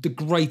the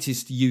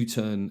greatest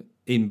U-turn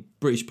in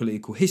British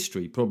political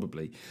history,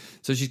 probably.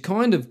 So she's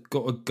kind of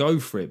got to go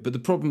for it. But the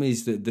problem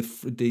is that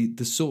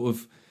the sort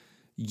of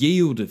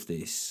yield of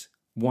this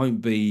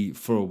won't be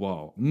for a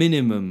while.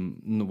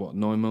 Minimum,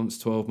 9 months,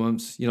 12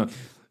 months,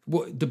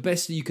 What the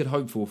best that you could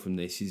hope for from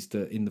this is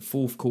that in the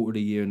fourth quarter of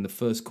the year and the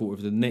first quarter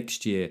of the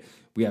next year,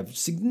 we have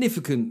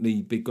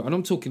significantly big, and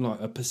I'm talking like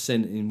 1%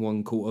 in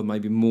one quarter,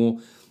 maybe more,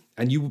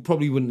 and you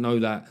probably wouldn't know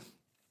that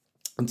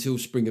until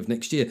spring of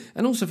next year.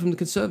 And also from the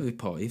Conservative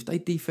Party, if they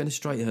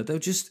defenestrate her, they'll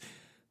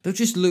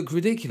just look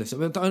ridiculous. I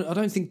mean, I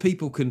don't think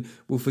people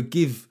will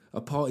forgive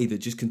a party that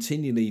just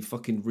continually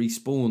fucking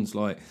respawns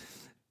like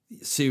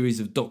a series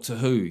of Doctor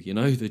Who,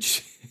 that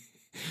just...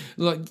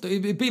 Like,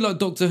 it'd be like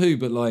Doctor Who,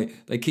 but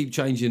like they keep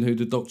changing who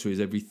the Doctor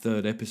is every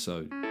third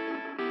episode.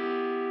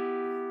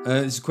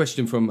 This is a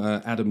question from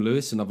Adam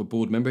Lewis, another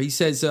board member. He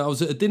says, I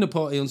was at a dinner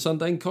party on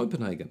Sunday in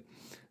Copenhagen,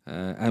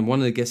 and one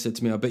of the guests said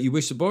to me, I bet you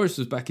wish that Boris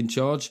was back in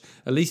charge.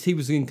 At least he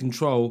was in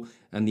control,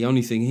 and the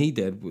only thing he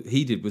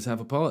did was have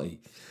a party.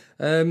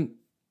 So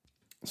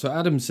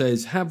Adam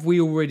says, have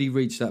we already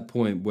reached that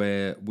point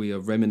where we are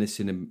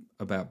reminiscing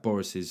about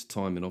Boris's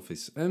time in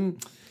office?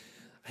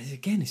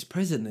 Again, it's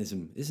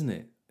presentism, isn't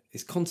it?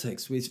 It's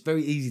context. It's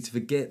very easy to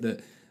forget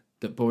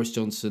that Boris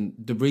Johnson,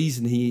 the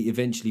reason he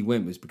eventually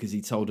went was because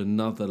he told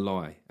another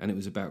lie, and it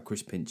was about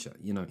Chris Pincher,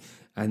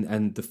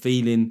 and the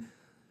feeling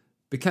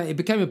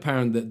became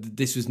apparent that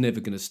this was never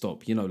going to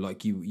stop.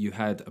 Like you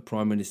had a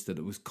prime minister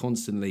that was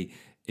constantly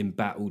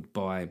embattled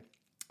by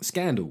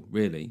scandal,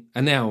 really,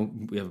 and now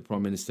we have a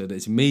prime minister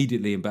that's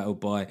immediately embattled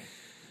by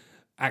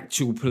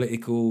actual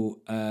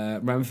political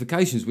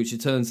ramifications, which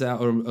it turns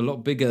out are a lot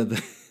bigger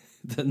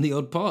than the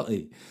odd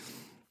party.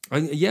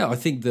 I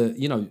think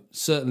that,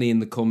 certainly in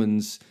the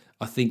Commons,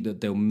 I think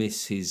that they'll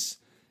miss his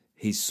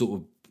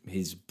sort of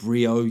his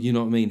brio, you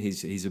know what I mean?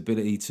 His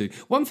ability to...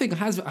 One thing I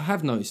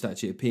have noticed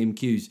actually at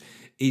PMQs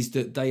is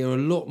that they are a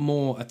lot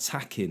more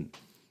attacking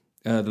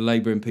the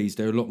Labour MPs.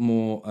 They're a lot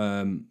more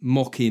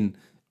mocking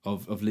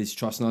of Liz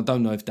Truss. And I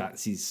don't know if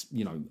that's his,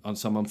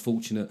 some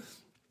unfortunate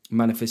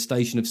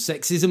manifestation of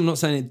sexism. I'm not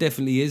saying it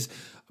definitely is.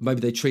 Maybe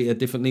they treat her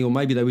differently, or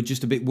maybe they were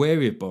just a bit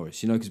wary of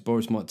Boris, because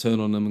Boris might turn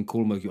on them and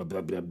call them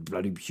a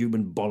bloody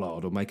human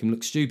bollard or make him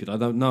look stupid. I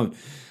don't know.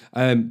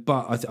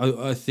 But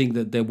I think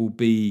that there will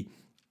be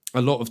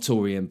a lot of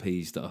Tory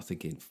MPs that are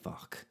thinking,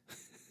 fuck.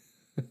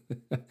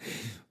 We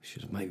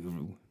should have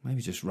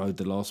maybe just rode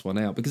the last one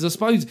out. Because I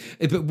suppose,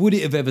 but would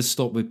it have ever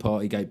stopped with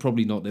Partygate?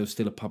 Probably not. There was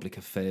still a public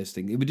affairs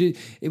thing. It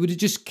would have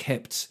just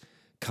kept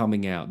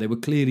coming out. There were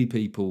clearly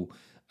people...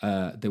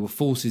 there were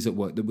forces at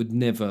work that would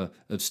never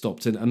have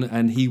stopped,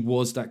 and he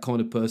was that kind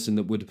of person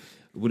that would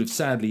have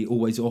sadly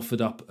always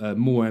offered up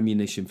more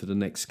ammunition for the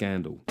next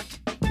scandal.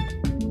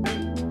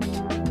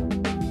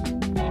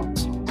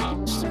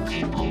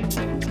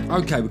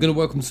 Okay, we're going to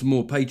welcome some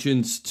more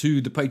patrons to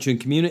the Patreon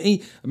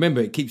community.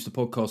 Remember, it keeps the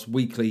podcast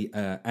weekly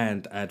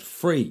and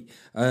ad-free.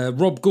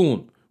 Rob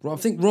Gorn. I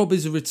think Rob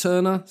is a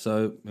returner,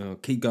 so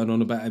keep going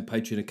on about it.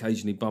 Patreon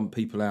occasionally bump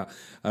people out.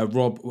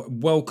 Rob,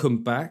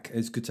 welcome back.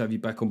 It's good to have you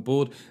back on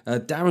board.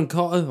 Darren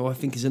Carter, who I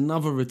think is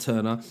another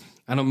returner,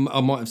 and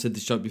I might have said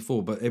this joke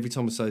before, but every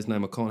time I say his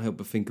name, I can't help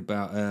but think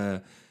about...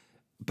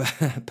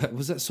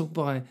 was that song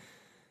by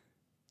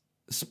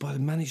the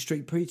Manic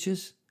Street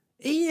Preachers?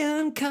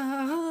 Ian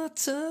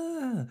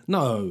Carter.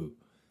 No,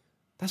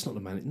 that's not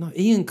the Manic... No,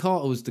 Ian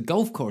Carter was the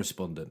golf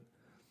correspondent.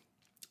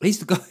 He's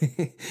the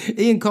guy.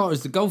 Ian Carter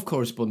is the golf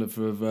correspondent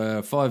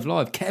for 5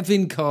 Live.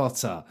 Kevin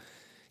Carter.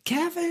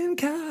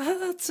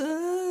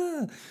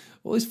 I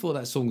always thought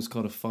that song was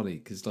kind of funny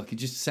because, it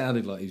just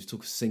sounded like he was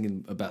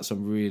singing about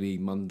some really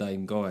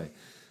mundane guy,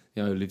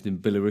 who lived in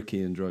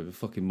Billericay and drove a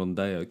fucking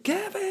Mondeo.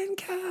 Kevin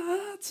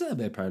Carter.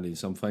 But apparently,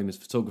 some famous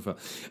photographer.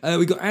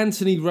 We got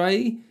Anthony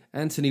Ray.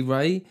 Anthony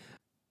Ray,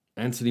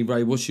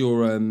 what's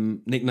your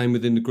nickname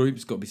within the group?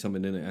 It's got to be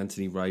something in it.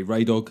 Anthony Ray.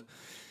 Ray Dog.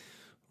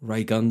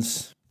 Ray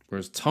Guns.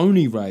 Whereas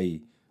Tony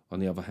Ray, on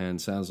the other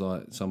hand, sounds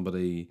like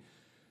somebody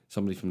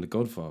from The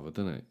Godfather,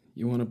 doesn't it?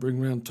 You want to bring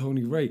round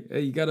Tony Ray?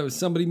 Hey, you got to,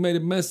 somebody made a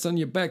mess on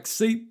your back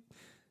seat,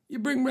 you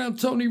bring round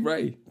Tony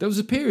Ray. There was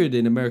a period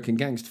in American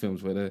gangster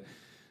films where there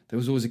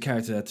was always a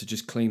character that had to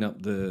just clean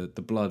up the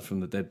blood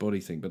from the dead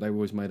body thing, but they were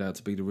always made out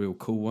to be the real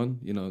cool one.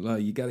 You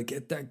got to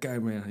get that guy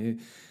around here.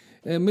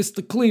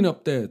 Mr. Clean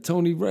Up there,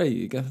 Tony Ray.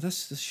 You go,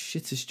 that's the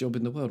shittest job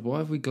in the world. Why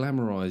have we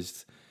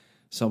glamorized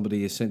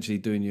somebody essentially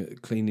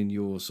cleaning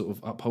your sort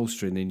of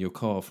upholstering in your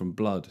car from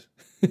blood?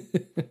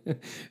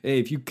 Hey,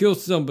 if you kill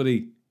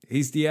somebody,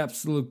 he's the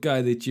absolute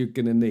guy that you're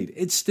going to need.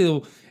 It's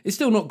still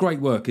not great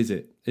work, is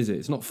it?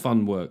 It's not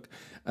fun work.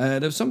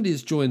 There was somebody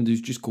that's joined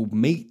who's just called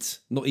Meat,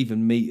 not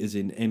even meat as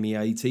in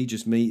MEAT,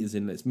 just meat as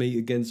in let's meet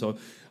again. So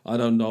I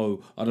don't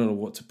know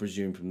what to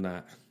presume from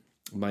that.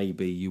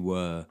 Maybe you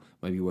were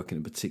working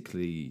at a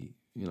particularly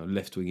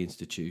left-wing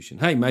institution.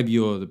 Hey, maybe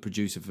you're the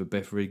producer for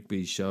Beth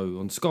Rigby's show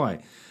on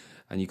Sky,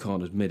 and you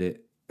can't admit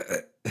it.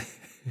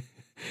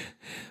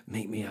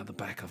 Meet me out the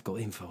back. I've got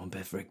info on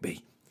Beth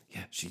Rigby.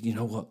 Yeah, you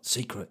know what?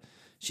 Secret.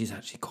 She's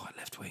actually quite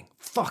left-wing.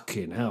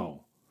 Fucking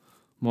hell.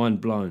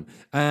 Mind blown.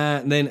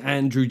 And then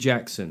Andrew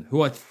Jackson,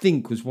 who I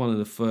think was one of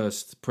the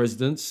first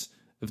presidents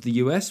of the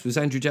US. Was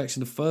Andrew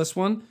Jackson the first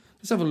one?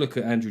 Let's have a look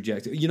at Andrew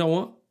Jackson. You know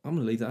what? I'm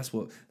going to leave that.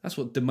 That's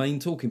what the main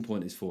talking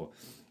point is for.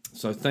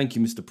 So thank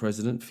you, Mr.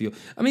 President, for your...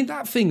 I mean,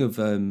 that thing of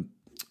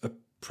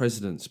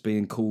presidents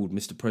being called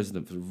Mr.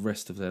 President for the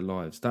rest of their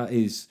lives, that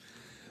is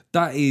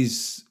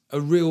a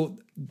real...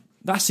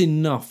 That's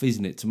enough,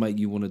 isn't it, to make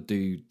you want to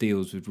do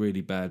deals with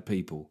really bad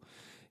people.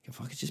 If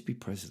I could just be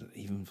president,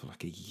 even for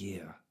a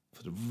year,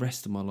 for the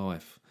rest of my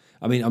life.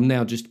 I mean, I'm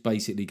now just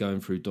basically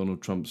going through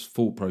Donald Trump's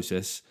thought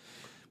process.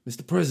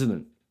 Mr.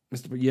 President.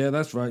 Yeah,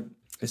 that's right.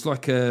 It's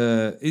like,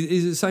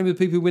 is it the same with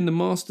people who win the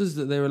Masters,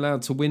 that they're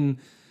allowed to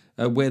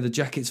wear the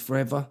jackets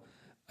forever?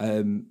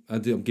 I'm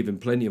giving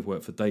plenty of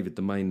work for David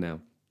Domain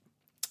now.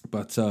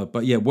 But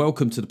yeah,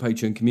 welcome to the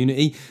Patreon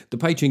community. The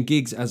Patreon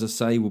gigs, as I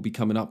say, will be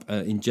coming up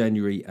in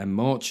January and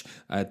March.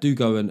 Do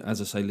go and,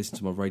 as I say, listen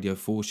to my Radio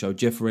 4 show,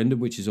 Jeff Ferendon,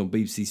 which is on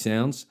BBC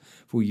Sounds.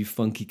 For all you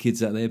funky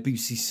kids out there,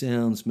 BBC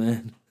Sounds,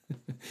 man.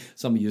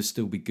 Some of you will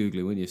still be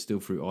Googling when you're still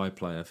through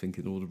iPlayer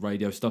thinking all the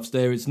radio stuff's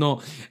there. It's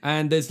not.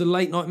 And there's the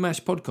Late Night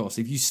Mash podcast.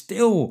 If you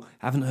still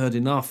haven't heard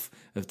enough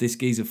of this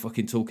geezer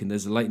fucking talking,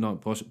 there's a Late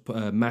Night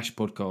Mash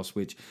podcast,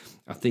 which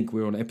I think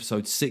we're on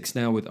episode 6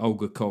 now with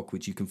Olga Koch,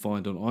 which you can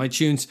find on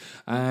iTunes.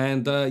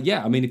 And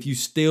yeah, I mean, if you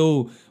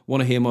still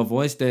want to hear my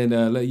voice, then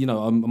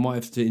I might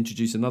have to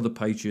introduce another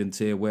Patreon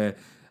tier where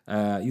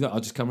I'll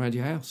just come around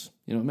your house.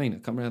 You know what I mean? I'll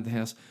come around the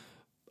house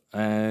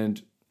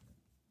and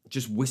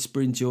just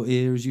whisper into your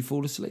ear as you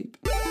fall asleep.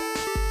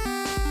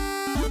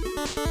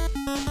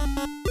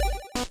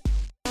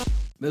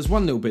 There's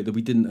one little bit that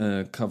we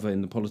didn't cover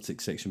in the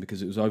politics section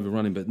because it was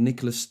overrunning, but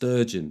Nicola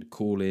Sturgeon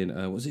calling,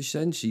 what was it she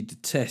said? She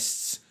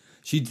detests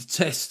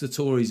the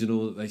Tories and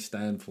all that they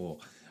stand for.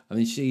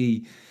 That's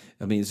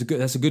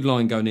a good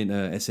line going into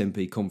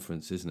SNP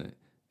conference, isn't it?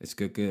 It's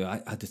good.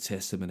 I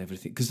detest them and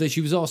everything. Because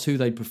she was asked who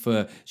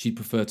she'd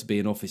prefer to be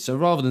in office. So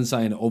rather than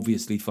saying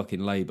obviously fucking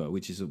Labour,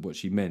 which is what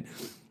she meant,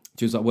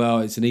 She was like, well,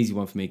 it's an easy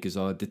one for me because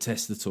I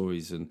detest the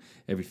Tories and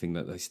everything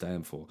that they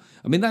stand for.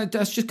 I mean,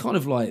 that's just kind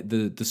of like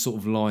the sort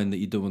of line that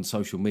you do on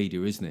social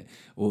media, isn't it?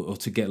 Or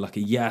to get like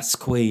a yes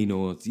queen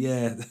or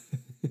yeah.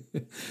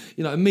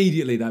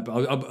 Immediately that.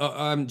 But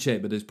I haven't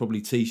checked, but there's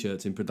probably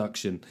T-shirts in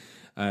production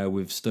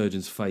with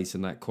Sturgeon's face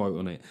and that quote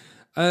on it.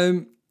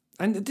 And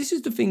this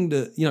is the thing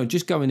that,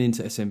 just going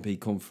into SNP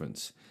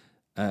conference,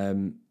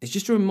 it's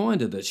just a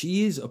reminder that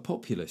she is a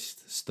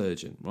populist,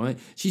 Sturgeon, right?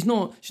 She's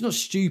not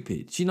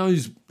stupid. She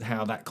knows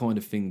how that kind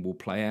of thing will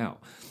play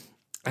out.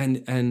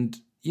 And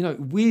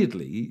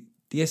weirdly,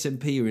 the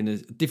SNP are in a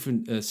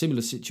different,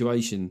 similar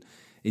situation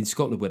in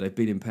Scotland where they've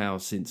been in power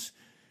since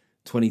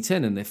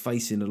 2010 and they're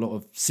facing a lot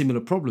of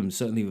similar problems,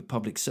 certainly with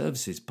public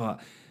services.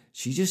 But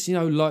she just,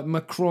 like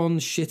Macron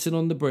shitting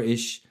on the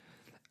British,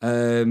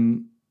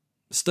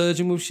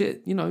 Sturgeon will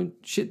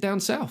shit down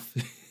south.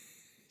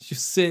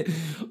 Just sit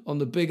on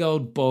the big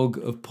old bog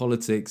of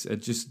politics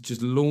and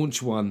just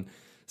launch one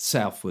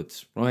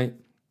southwards, right?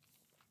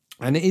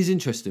 And it is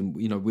interesting,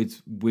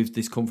 with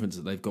this conference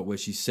that they've got where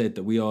she said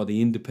that we are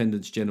the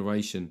independence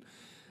generation.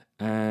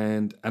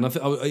 And I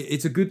think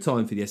it's a good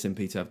time for the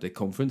SNP to have their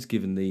conference,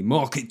 given the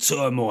market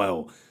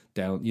turmoil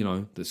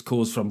down, that's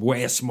caused from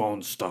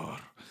Westminster.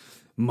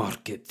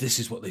 Market, this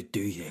is what they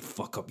do, they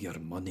fuck up your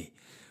money.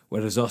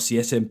 Whereas us, the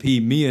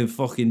SNP, me and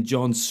fucking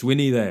John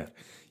Swinney there,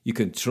 you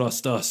can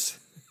trust us.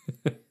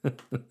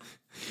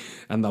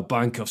 And the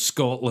Bank of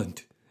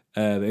Scotland.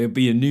 There'll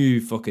be a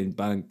new fucking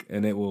bank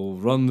and it will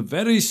run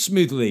very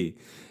smoothly.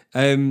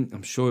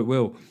 I'm sure it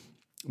will.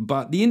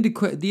 But the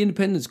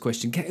independence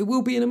question, it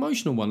will be an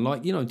emotional one.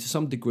 Like, to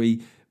some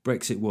degree,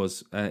 Brexit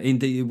was.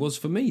 Indeed, it was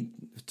for me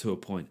to a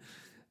point.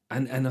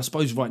 And I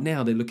suppose right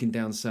now they're looking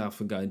down south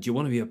and going, do you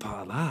want to be a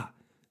part of that?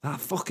 That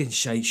fucking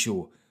shite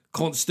show.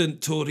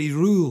 Constant Tory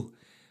rule.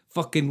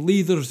 Fucking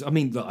leaders. I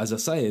mean, as I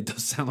say, it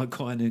does sound like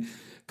quite a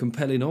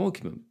compelling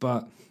argument,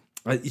 but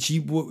she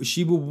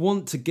will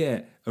want to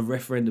get a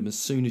referendum as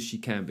soon as she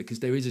can, because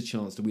there is a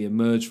chance that we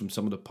emerge from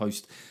some of the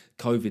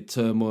post-COVID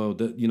turmoil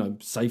that,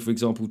 say, for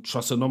example,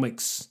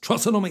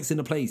 Trussonomics in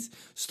a place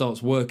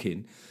starts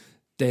working,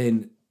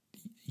 then,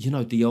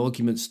 the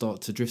arguments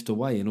start to drift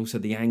away, and also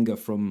the anger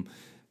from,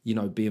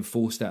 being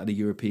forced out of the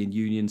European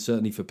Union,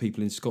 certainly for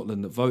people in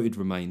Scotland that voted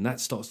Remain, that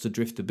starts to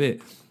drift a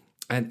bit.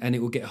 And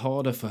it will get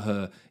harder for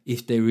her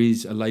if there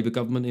is a Labour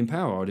government in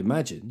power, I'd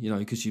imagine,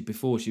 because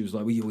before she was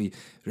like, we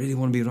really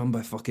want to be run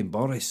by fucking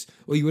Boris,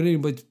 or you really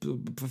want to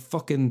be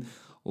fucking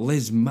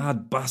Liz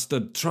mad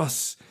bastard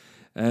Truss.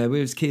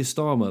 Whereas Keir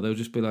Starmer, they'll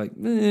just be like,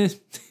 eh.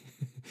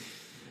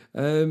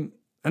 And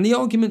the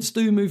arguments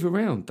do move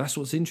around. That's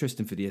what's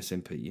interesting for the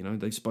SNP.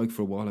 They spoke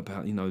for a while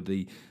about,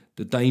 the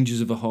dangers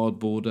of a hard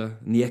border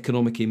and the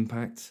economic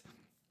impact.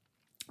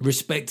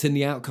 Respecting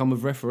the outcome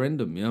of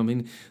referendum. I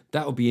mean,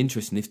 that would be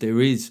interesting if there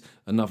is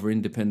another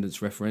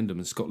independence referendum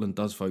and Scotland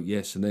does vote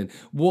yes. And then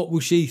what will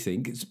she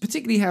think? It's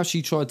particularly how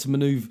she tried to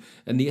manoeuvre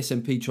and the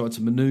SNP tried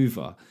to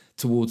manoeuvre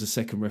towards a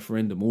second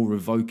referendum or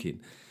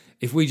revoking.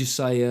 If we just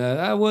say,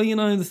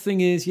 the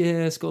thing is,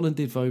 yeah, Scotland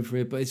did vote for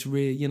it, but it's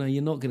real,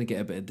 you're not going to get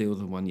a better deal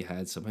than the one you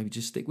had, so maybe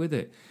just stick with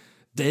it.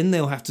 Then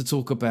they'll have to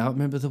talk about,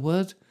 remember the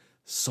word?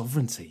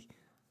 Sovereignty.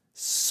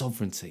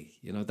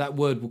 That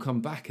word will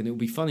come back, and it'll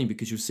be funny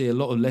because you'll see a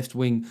lot of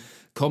left-wing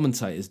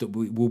commentators that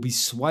will be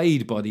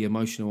swayed by the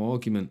emotional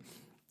argument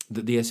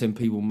that the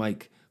SNP will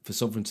make for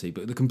sovereignty,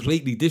 but they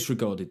completely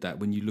disregarded that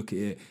when you look at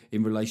it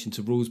in relation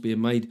to rules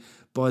being made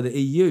by the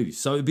EU.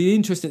 So it'd be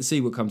interesting to see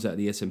what comes out of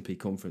the SNP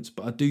conference,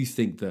 but I do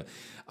think that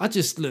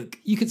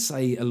you could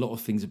say a lot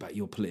of things about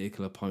your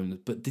political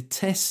opponent, but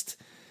detest,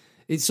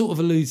 it sort of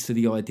alludes to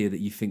the idea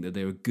that you think that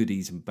there are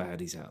goodies and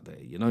baddies out there,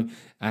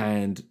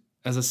 and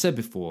as I said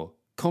before,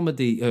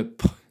 comedy, you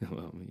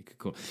could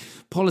call it,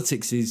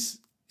 politics it's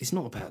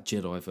not about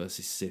Jedi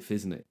versus Sith,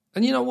 isn't it?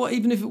 And you know what?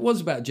 Even if it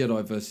was about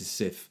Jedi versus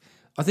Sith,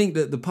 I think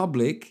that the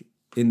public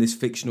in this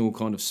fictional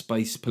kind of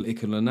space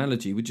political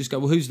analogy would just go,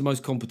 well, who's the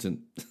most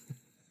competent?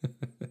 I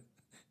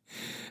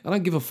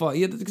don't give a fuck,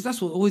 because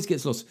that's what always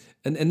gets lost.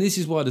 And this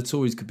is why the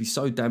Tories could be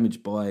so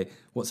damaged by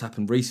what's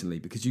happened recently,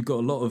 because you've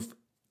got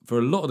for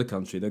a lot of the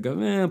country, they'll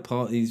go,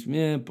 parties,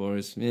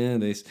 Boris,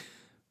 this.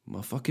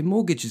 My fucking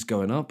mortgage is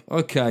going up.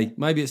 Okay,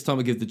 maybe it's time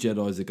to give the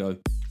Jedis a go.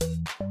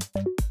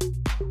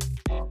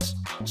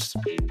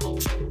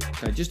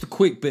 Okay, just a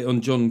quick bit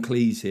on John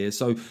Cleese here.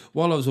 So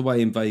while I was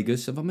away in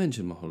Vegas, have I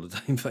mentioned my holiday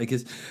in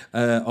Vegas?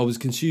 I was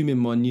consuming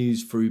my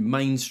news through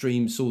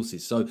mainstream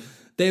sources. So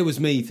there was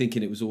me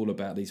thinking it was all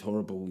about these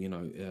horrible,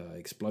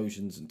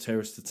 explosions and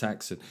terrorist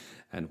attacks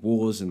and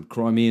wars and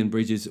Crimean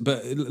bridges.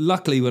 But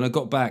luckily, when I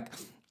got back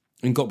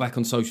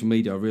on social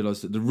media, I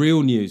realised that the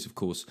real news, of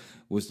course,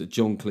 was that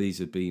John Cleese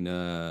had been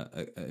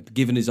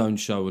given his own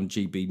show on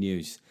GB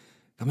News.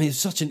 I mean, it's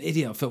such an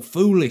idiot. I felt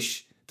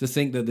foolish to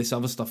think that this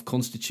other stuff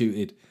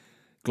constituted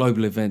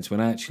global events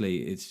when actually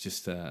it's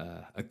just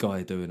a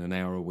guy doing an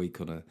hour a week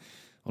on a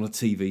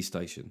TV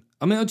station.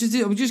 I mean, I'm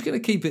just going to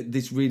keep it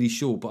this really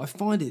short, but I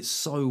find it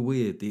so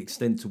weird the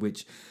extent to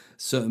which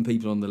certain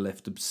people on the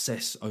left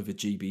obsess over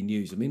GB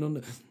News. I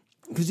mean,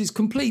 because it's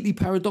completely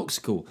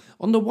paradoxical.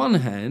 On the one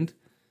hand,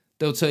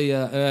 they'll tell you,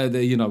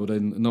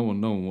 no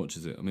one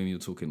watches it. I mean, you're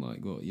talking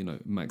like,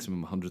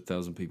 maximum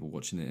 100,000 people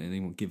watching it at any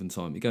one given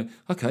time. You go,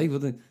 okay, well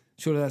then,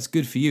 surely that's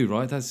good for you,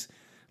 right?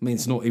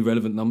 It's not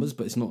irrelevant numbers,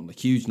 but it's not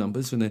huge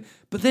numbers.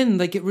 But then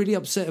they get really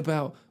upset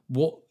about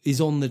what is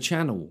on the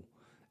channel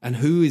and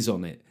who is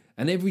on it.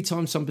 And every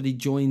time somebody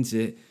joins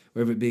it,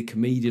 whether it be a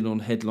comedian on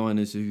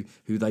Headliners who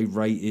they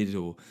rated,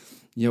 or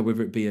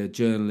whether it be a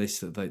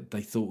journalist that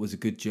they thought was a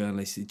good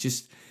journalist, it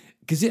just,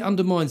 because it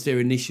undermines their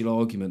initial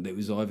argument that it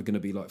was either going to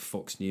be like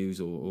Fox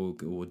News or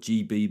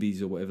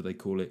GBBs or whatever they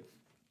call it.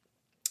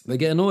 They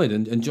get annoyed,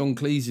 and John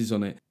Cleese is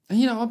on it.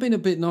 And I've been a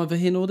bit neither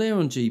here nor there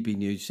on GB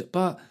News,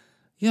 but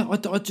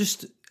I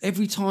just,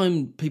 every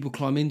time people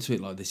climb into it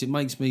like this, it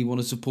makes me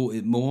want to support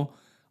it more.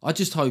 I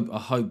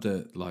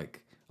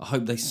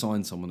hope they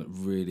sign someone that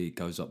really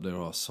goes up their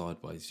arse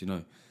sideways,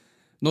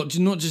 Not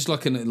just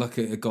like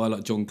a guy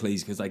like John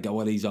Cleese, because they go,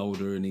 well, he's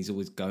older and he's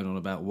always going on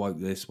about woke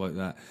this, woke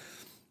that.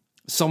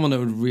 Someone that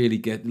would really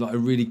get, like a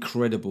really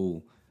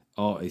credible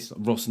artist,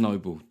 like Ross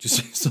Noble,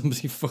 just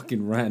somebody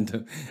fucking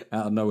random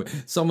out of nowhere.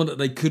 Someone that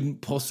they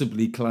couldn't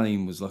possibly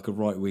claim was like a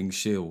right-wing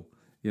shill,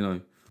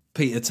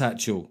 Peter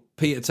Tatchell.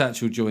 Peter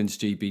Tatchell joins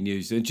GB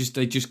News. They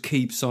just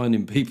keep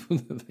signing people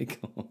that they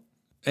can't.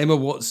 Emma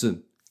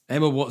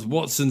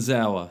Watson's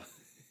hour.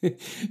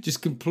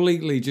 Just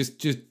completely,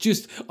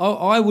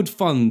 I would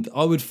fund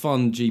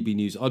GB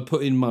News. I'd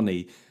put in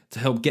money to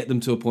help get them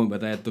to a point where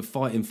they had the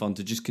fighting fund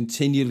to just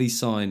continually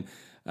sign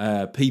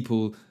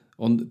people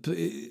on,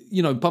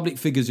 public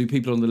figures who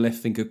people on the left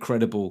think are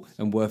credible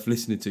and worth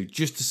listening to,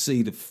 just to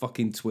see the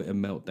fucking Twitter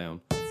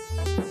meltdown.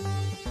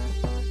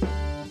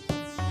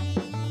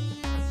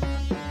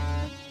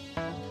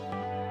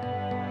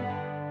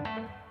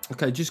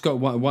 Okay, just got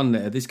one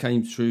letter. This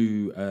came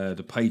through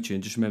the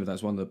Patreon. Just remember,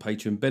 that's one of the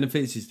Patreon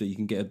benefits, is that you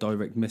can get a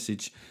direct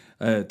message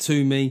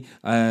to me.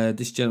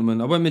 This gentleman,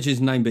 I won't mention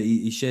his name, but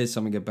he shares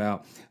something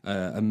about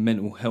a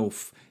mental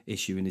health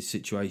issue in his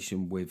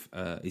situation with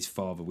his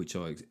father, which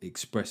I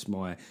express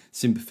my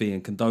sympathy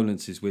and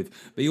condolences with.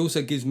 But he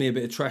also gives me a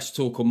bit of trash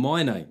talk on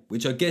my name,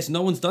 which I guess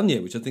no one's done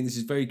yet, which I think this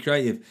is very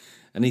creative.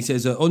 And he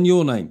says, on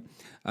your name,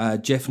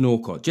 Jeff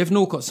Norcott. Jeff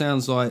Norcott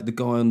sounds like the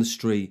guy on the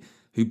street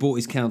who bought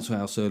his council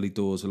house early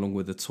doors along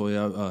with a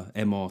Toyota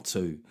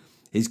MR2.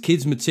 His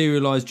kids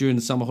materialised during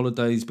the summer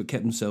holidays but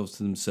kept themselves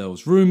to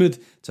themselves. Rumoured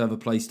to have a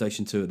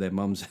PlayStation 2 at their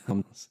mum's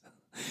house.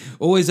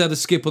 Always had a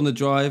skip on the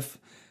drive.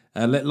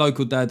 Let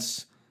local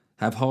dads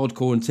have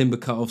hardcore and timber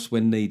cut-offs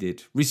when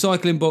needed.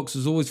 Recycling box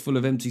was always full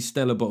of empty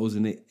Stella bottles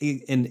and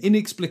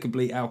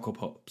inexplicably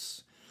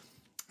Alcopops.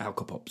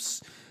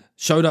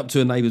 Showed up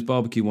to a neighbour's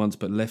barbecue once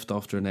but left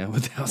after an hour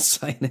without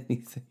saying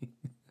anything.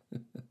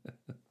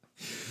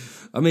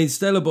 I mean,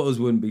 Stella bottles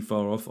wouldn't be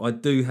far off. I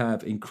do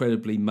have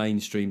incredibly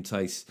mainstream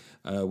taste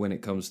when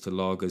it comes to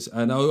lagers.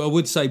 And I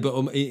would say, but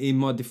in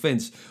my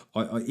defence,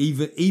 I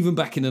even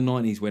back in the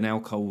 90s when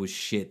alcohol was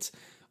shit,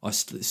 I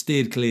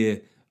steered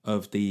clear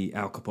of the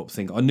Alcopop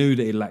thing. I knew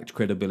that it lacked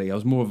credibility. I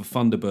was more of a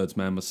Thunderbirds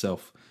man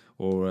myself,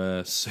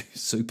 or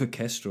Super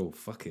Kestrel.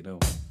 Fucking hell.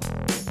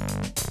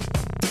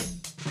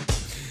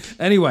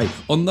 Anyway,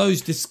 on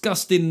those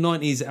disgusting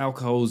 90s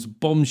alcohols,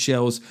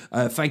 bombshells,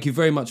 thank you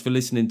very much for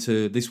listening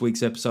to this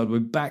week's episode. We're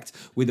back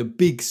with a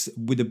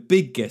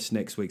big guest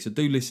next week, so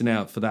do listen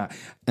out for that.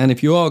 And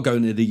if you are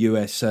going to the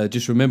US,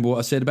 just remember what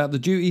I said about the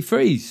duty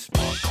frees.